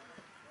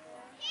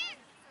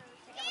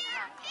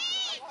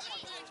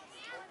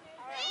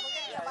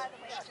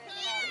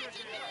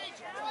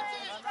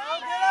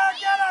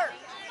 Get her!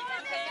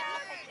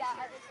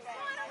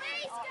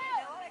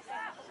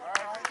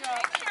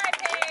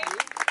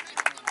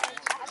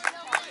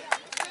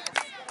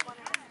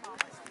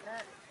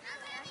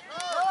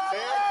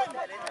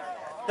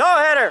 No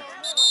header.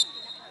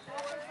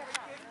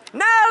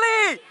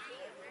 Natalie!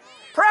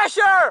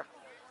 Pressure!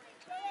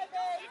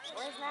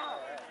 Where's now?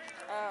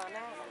 Oh, no.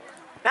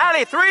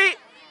 Natalie,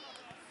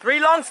 three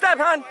long step,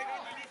 hon.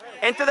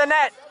 Into the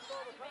net.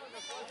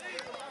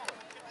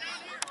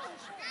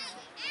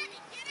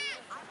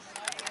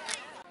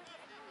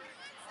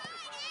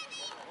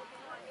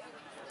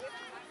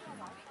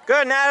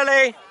 Good,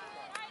 Natalie.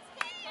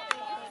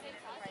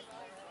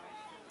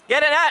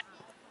 Get it, Nat.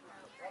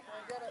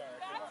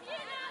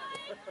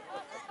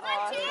 Oh, I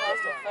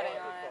lost a footing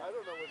on it.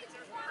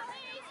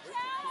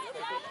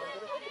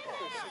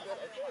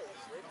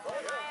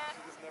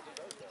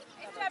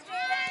 Good job,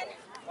 Jaden.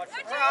 Watch the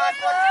Good cross,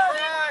 job. watch the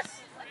cross.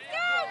 Let's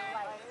go.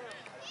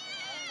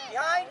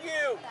 Behind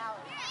you.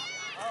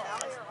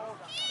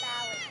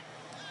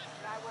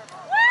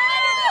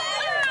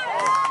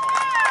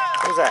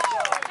 Who's that?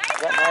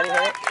 Is that Maddie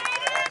hit it?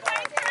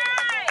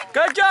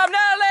 Good job,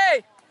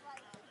 Natalie.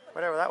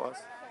 Whatever that was.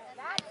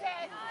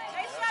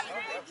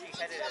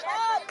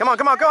 Come on,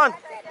 come on, come on.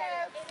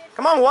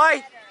 Come on,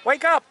 White.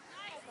 Wake up.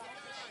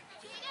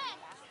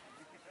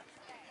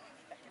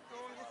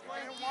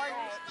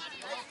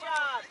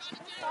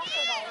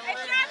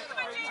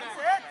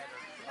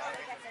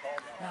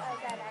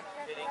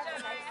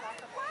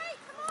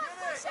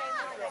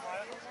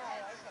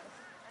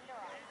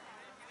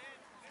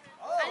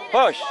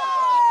 Push.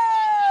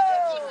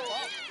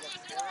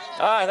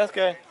 All right, that's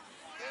good.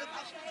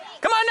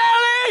 Come on,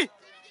 Natalie.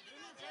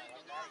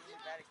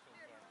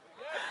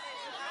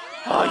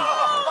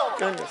 Oh,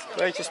 goodness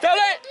gracious. Still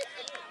it.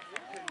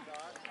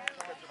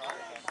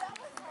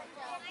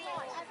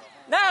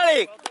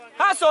 Natalie.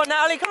 Hustle,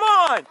 Natalie. Come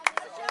on.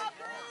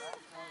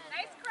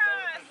 Nice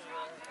cross.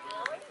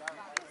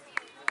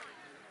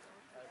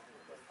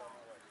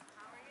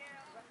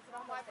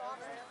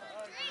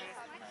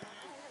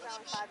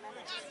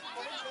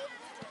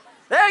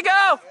 There you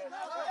go.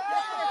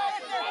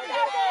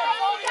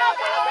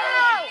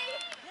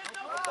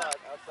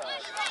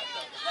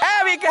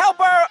 Abby, help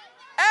her.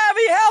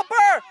 Abby, help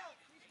her.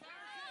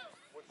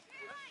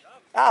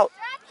 Out.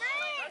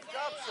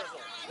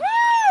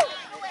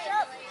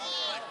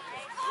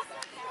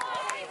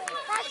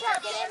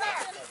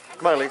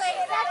 Come on, Elise.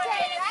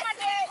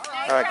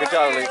 All right, good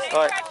job, Elise. All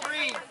right.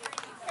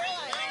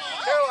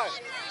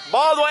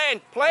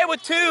 Baldwin, play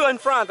with two in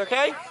front,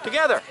 okay?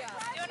 Together.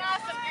 Doing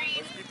awesome,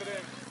 Green. Keep it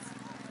in.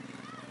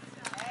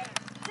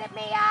 Zip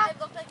me up. It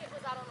looked like it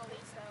was out on the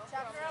leash, though.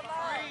 Chapter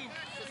above.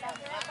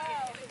 Chapter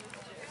above.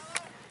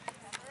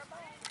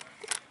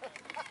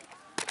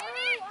 Oh,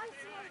 I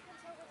see. I can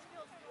tell which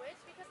field's which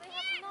because they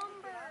have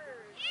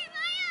numbers.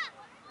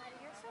 Maddie,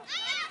 you're so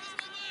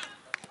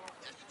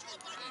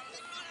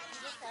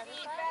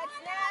defense,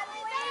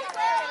 Natalie.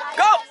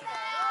 Go!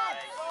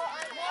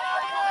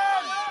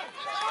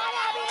 Come on,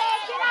 Abby,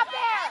 get up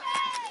there.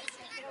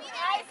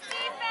 Nice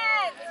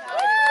defense.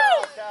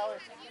 Woo!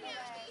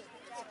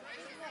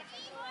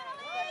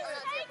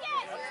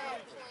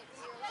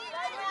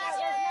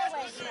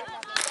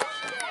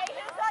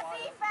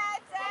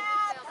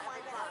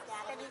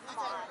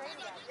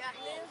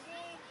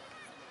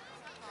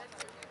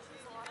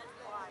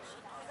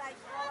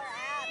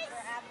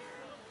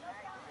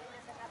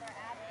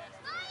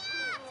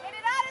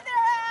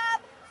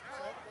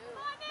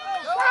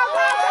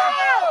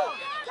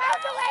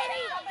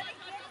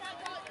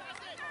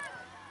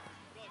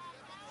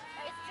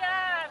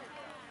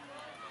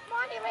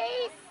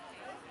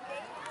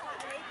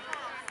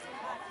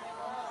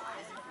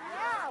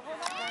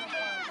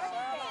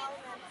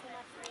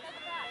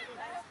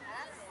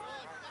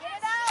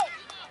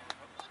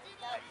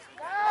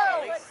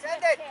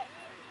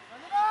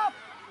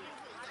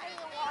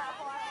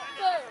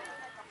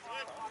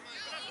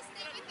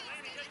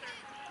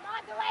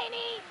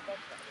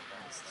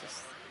 It's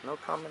just no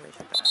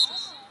combination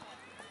passes.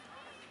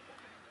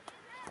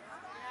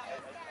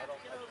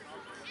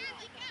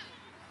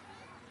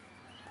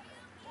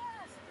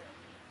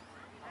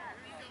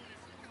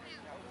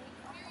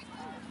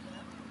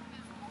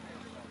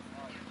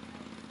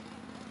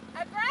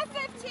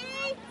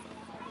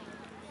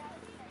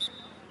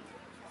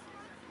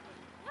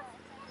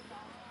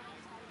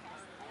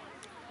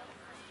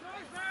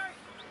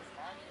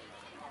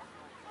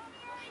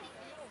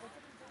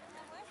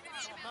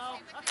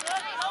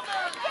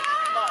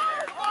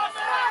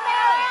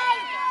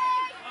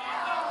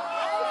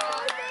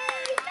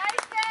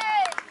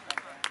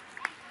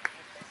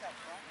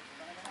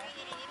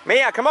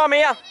 Mia, come on,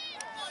 Mia.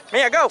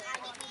 Mia, go.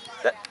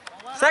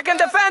 Second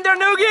defender,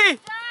 Noogie.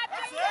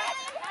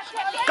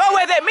 Go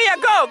with it, Mia,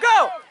 go,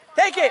 go.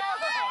 Take it.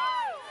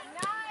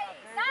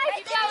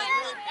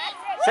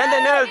 Send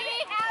it, Noog.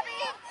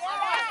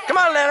 Come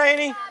on,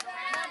 Delaney.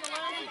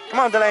 Come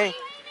on, Delaney.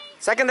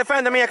 Second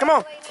defender, Mia, come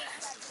on.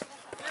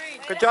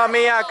 Good job,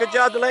 Mia. Good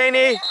job,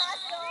 Delaney.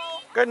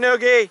 Good,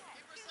 Noogie.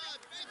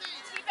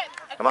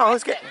 Come on,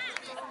 who's getting?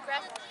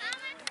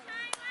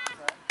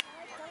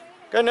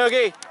 Good,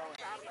 Noogie.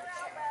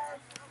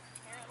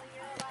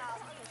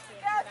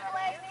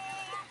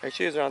 Her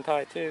shoes are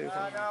untied too. No,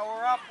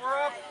 we're up,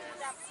 we're up.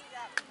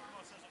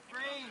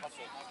 Green.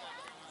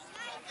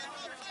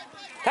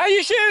 Tie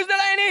your shoes,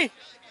 Delaney.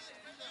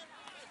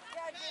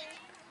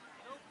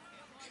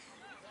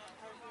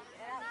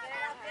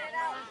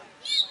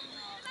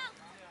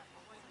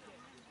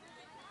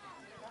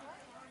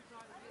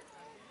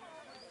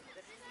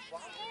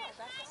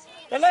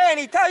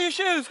 Delaney, tie your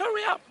shoes.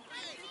 Hurry up.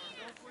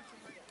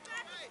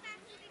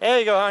 There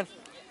you go, hon.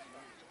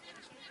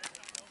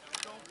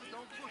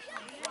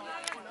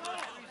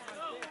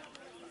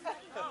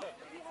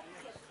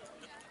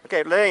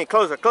 Okay, Delaney,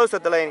 closer, closer,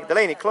 Delaney.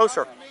 Delaney,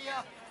 closer.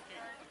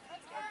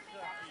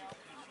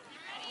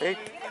 Hey,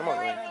 come on,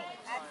 Delaney.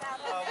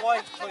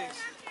 White,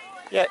 please.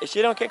 Yeah, if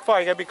she don't kick far,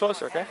 you gotta be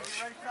closer, okay?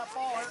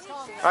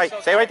 All right,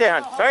 stay right there,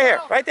 hon. Stay right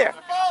here, right there.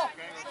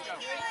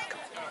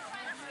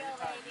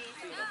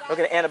 Look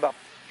at Annabelle.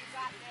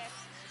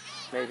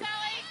 Maybe.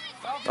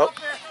 Oh.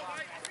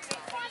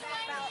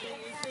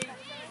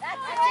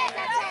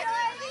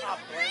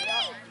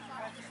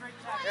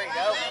 There you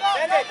go.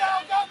 Send it.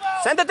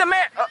 Send it to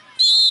Mary. Oh.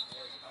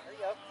 There you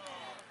go.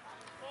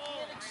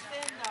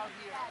 Extend out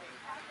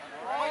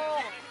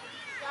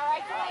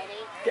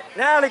here.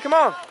 Natalie, come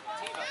on.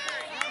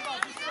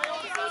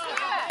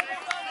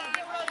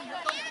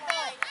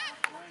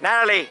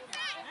 Natalie.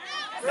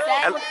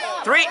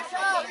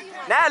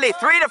 Natalie,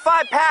 3 to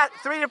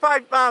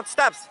 5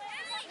 steps.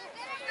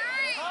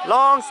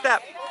 Long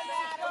step.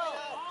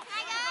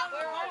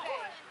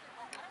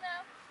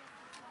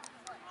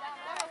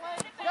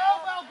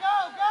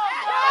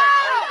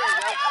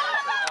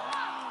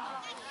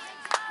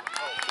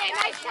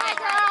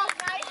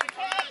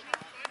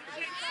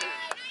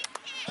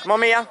 Come on,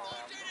 Mia.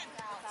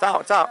 It's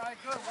out, it's out.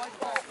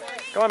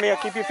 Come on, Mia,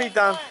 keep your feet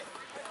down.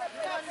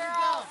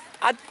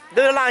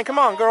 Do the line, come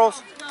on,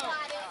 girls.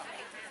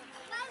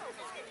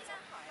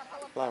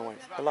 Line, Wayne.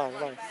 The line, the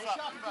line.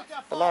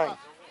 The line.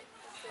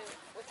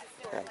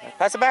 Yeah.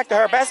 Pass it back to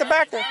her, pass it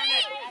back to her.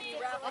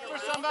 Look for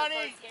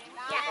somebody.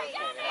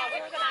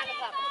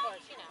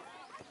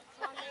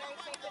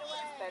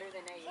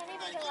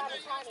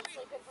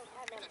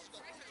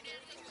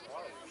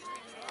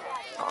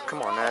 Oh,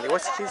 come on, Natalie.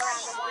 What's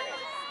she's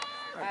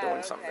not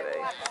doing something today?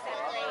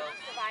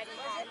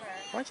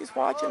 Why don't you just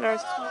watching her?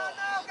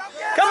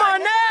 Come on,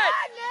 Nat!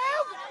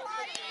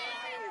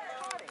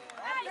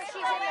 She's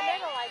in the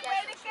middle, I guess.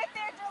 Way to get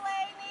there,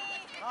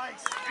 Delaney.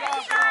 Nice.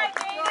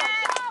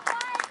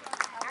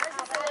 Ours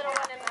is a little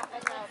one and the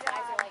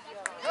guys are like you.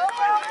 Go,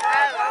 go, go,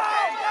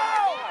 go,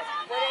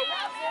 What age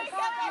is this?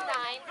 You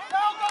 9.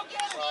 go, go,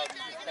 get it.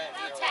 She's 10.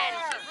 You 10.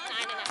 She's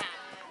 9 and a half.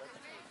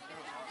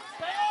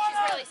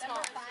 She's really small.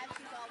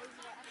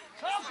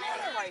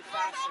 Probably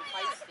fast and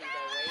feisty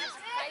though, right?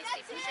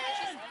 Feisty for sure.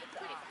 She's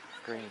pretty.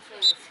 Green. Usually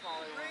the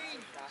smaller ones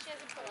and stuff. She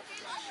hasn't put up a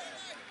good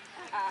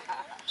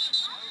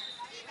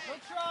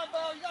Good try,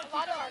 Bo. You got A to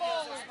lot keep of our that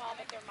girls ball. are small,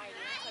 but they're mighty.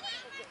 That's why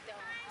people get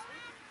dumb.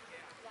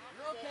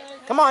 You're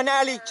okay. Come on,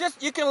 Natalie.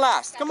 Just, you can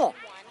last. Come on.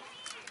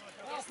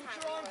 Now put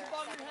your arms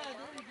above your head.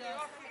 There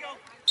you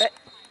go.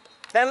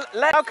 Then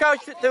let our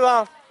coach do switch. You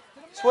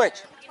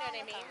know what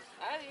I mean?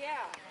 Oh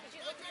yeah. Did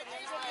you look at the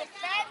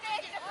defend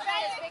it,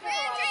 defend as big as a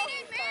lot of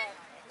people.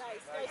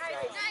 Nice,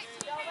 nice.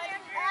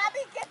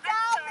 Abby, get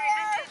down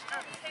there.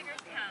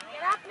 Hagerstown.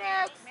 Get up,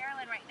 Nukes.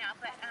 Maryland right now,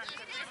 but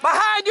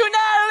Behind you,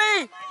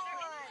 Natalie!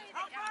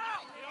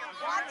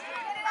 Watch it,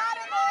 get it out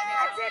of there.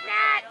 That's it,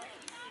 Nat.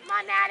 Come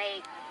on,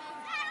 Natty.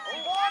 We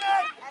want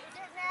it. That's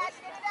it, Nat.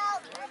 Get it out.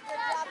 Good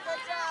job,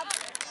 good job.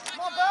 Come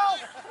on, Bo.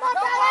 Come on,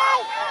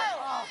 Billy.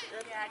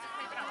 yeah, just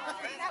leave it on.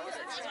 It'll be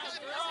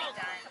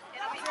done.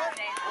 It'll be done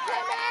today.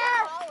 Okay,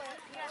 Bear.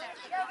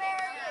 Go,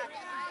 Bear.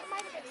 It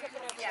might have been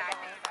tripping over. Yeah, I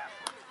think so.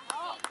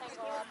 Thank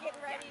you.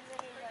 Getting ready.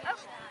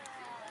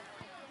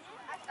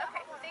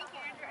 Okay, thank you,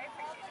 Andrew. I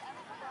appreciate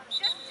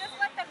it. Just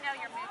let them know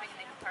you're moving and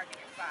they can park in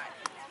your spot.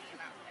 If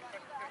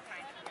they're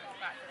trying to move a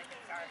spot so they can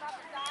start.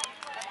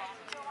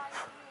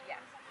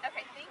 Yeah.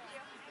 Okay, thank you.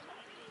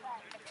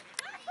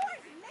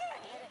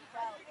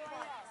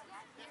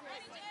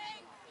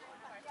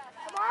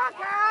 Come on,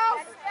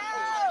 girls. Let's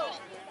go.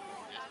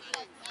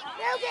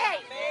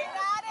 Nugie.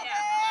 Got it,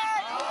 there.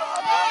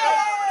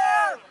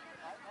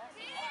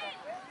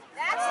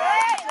 That's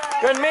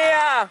it. Good,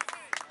 Mia!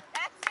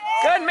 That's it.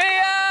 Good,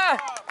 Mia!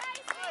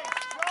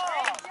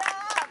 Great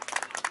job.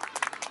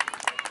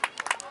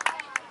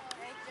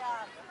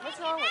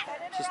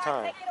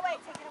 time.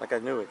 Like I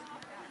knew it.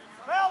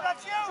 Well,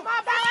 that's you. Come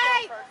on,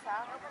 Billy!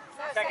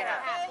 Second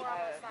half.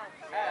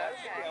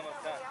 Okay.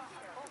 Almost done.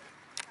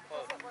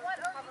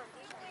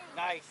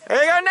 Nice. Here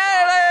you go,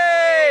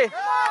 Natalie!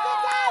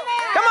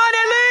 Come on,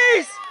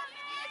 Elise!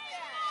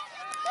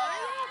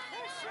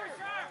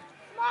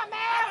 Come on,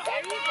 man!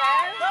 There you go.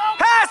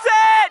 Pass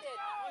it!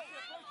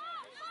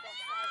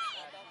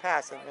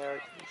 Pass it,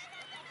 Mary.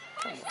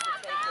 Come on.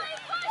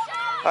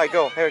 All right,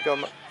 go. Here we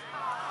go.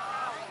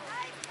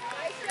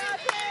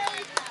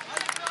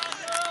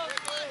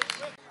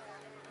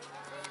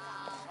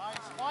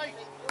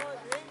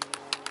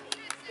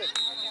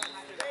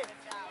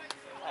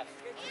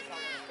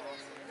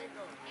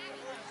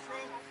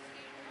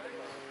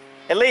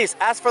 Elise,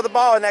 ask for the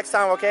ball next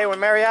time, okay, when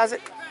Mary has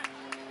it.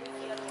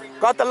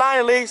 Go out the line,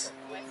 Elise.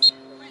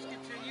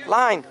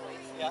 Line.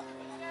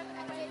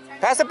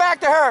 Pass it back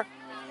to her.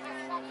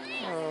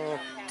 Oh.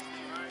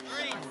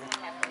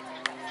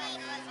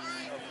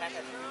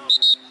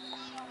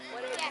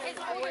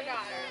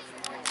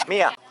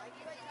 Mia.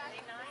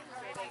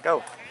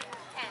 Go.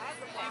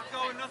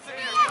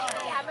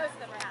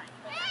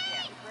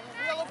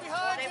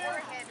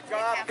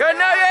 Good,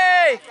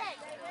 Noye!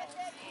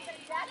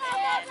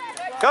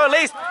 Go,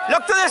 Elise.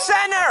 Look to the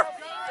center.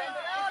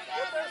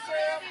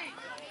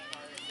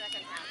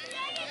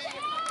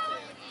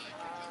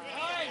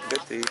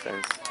 Good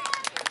defense.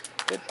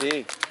 Good D. I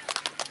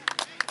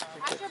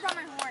should have brought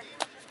my horn.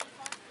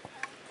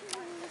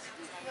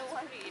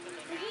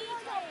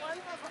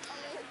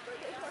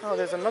 Oh,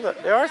 there's another.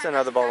 There is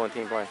another bowling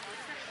team playing.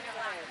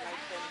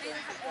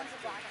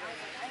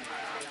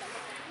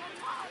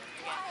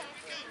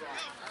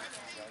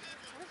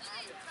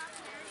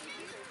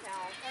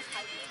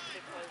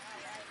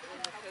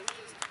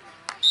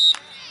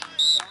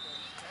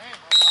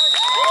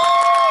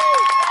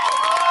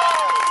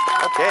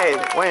 Okay,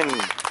 win.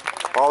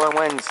 Baldwin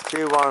wins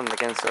 2-1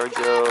 against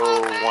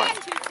Sergio 1.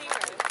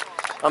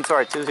 I'm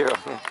sorry, 2-0.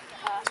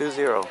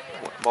 2-0.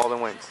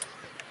 Baldwin wins.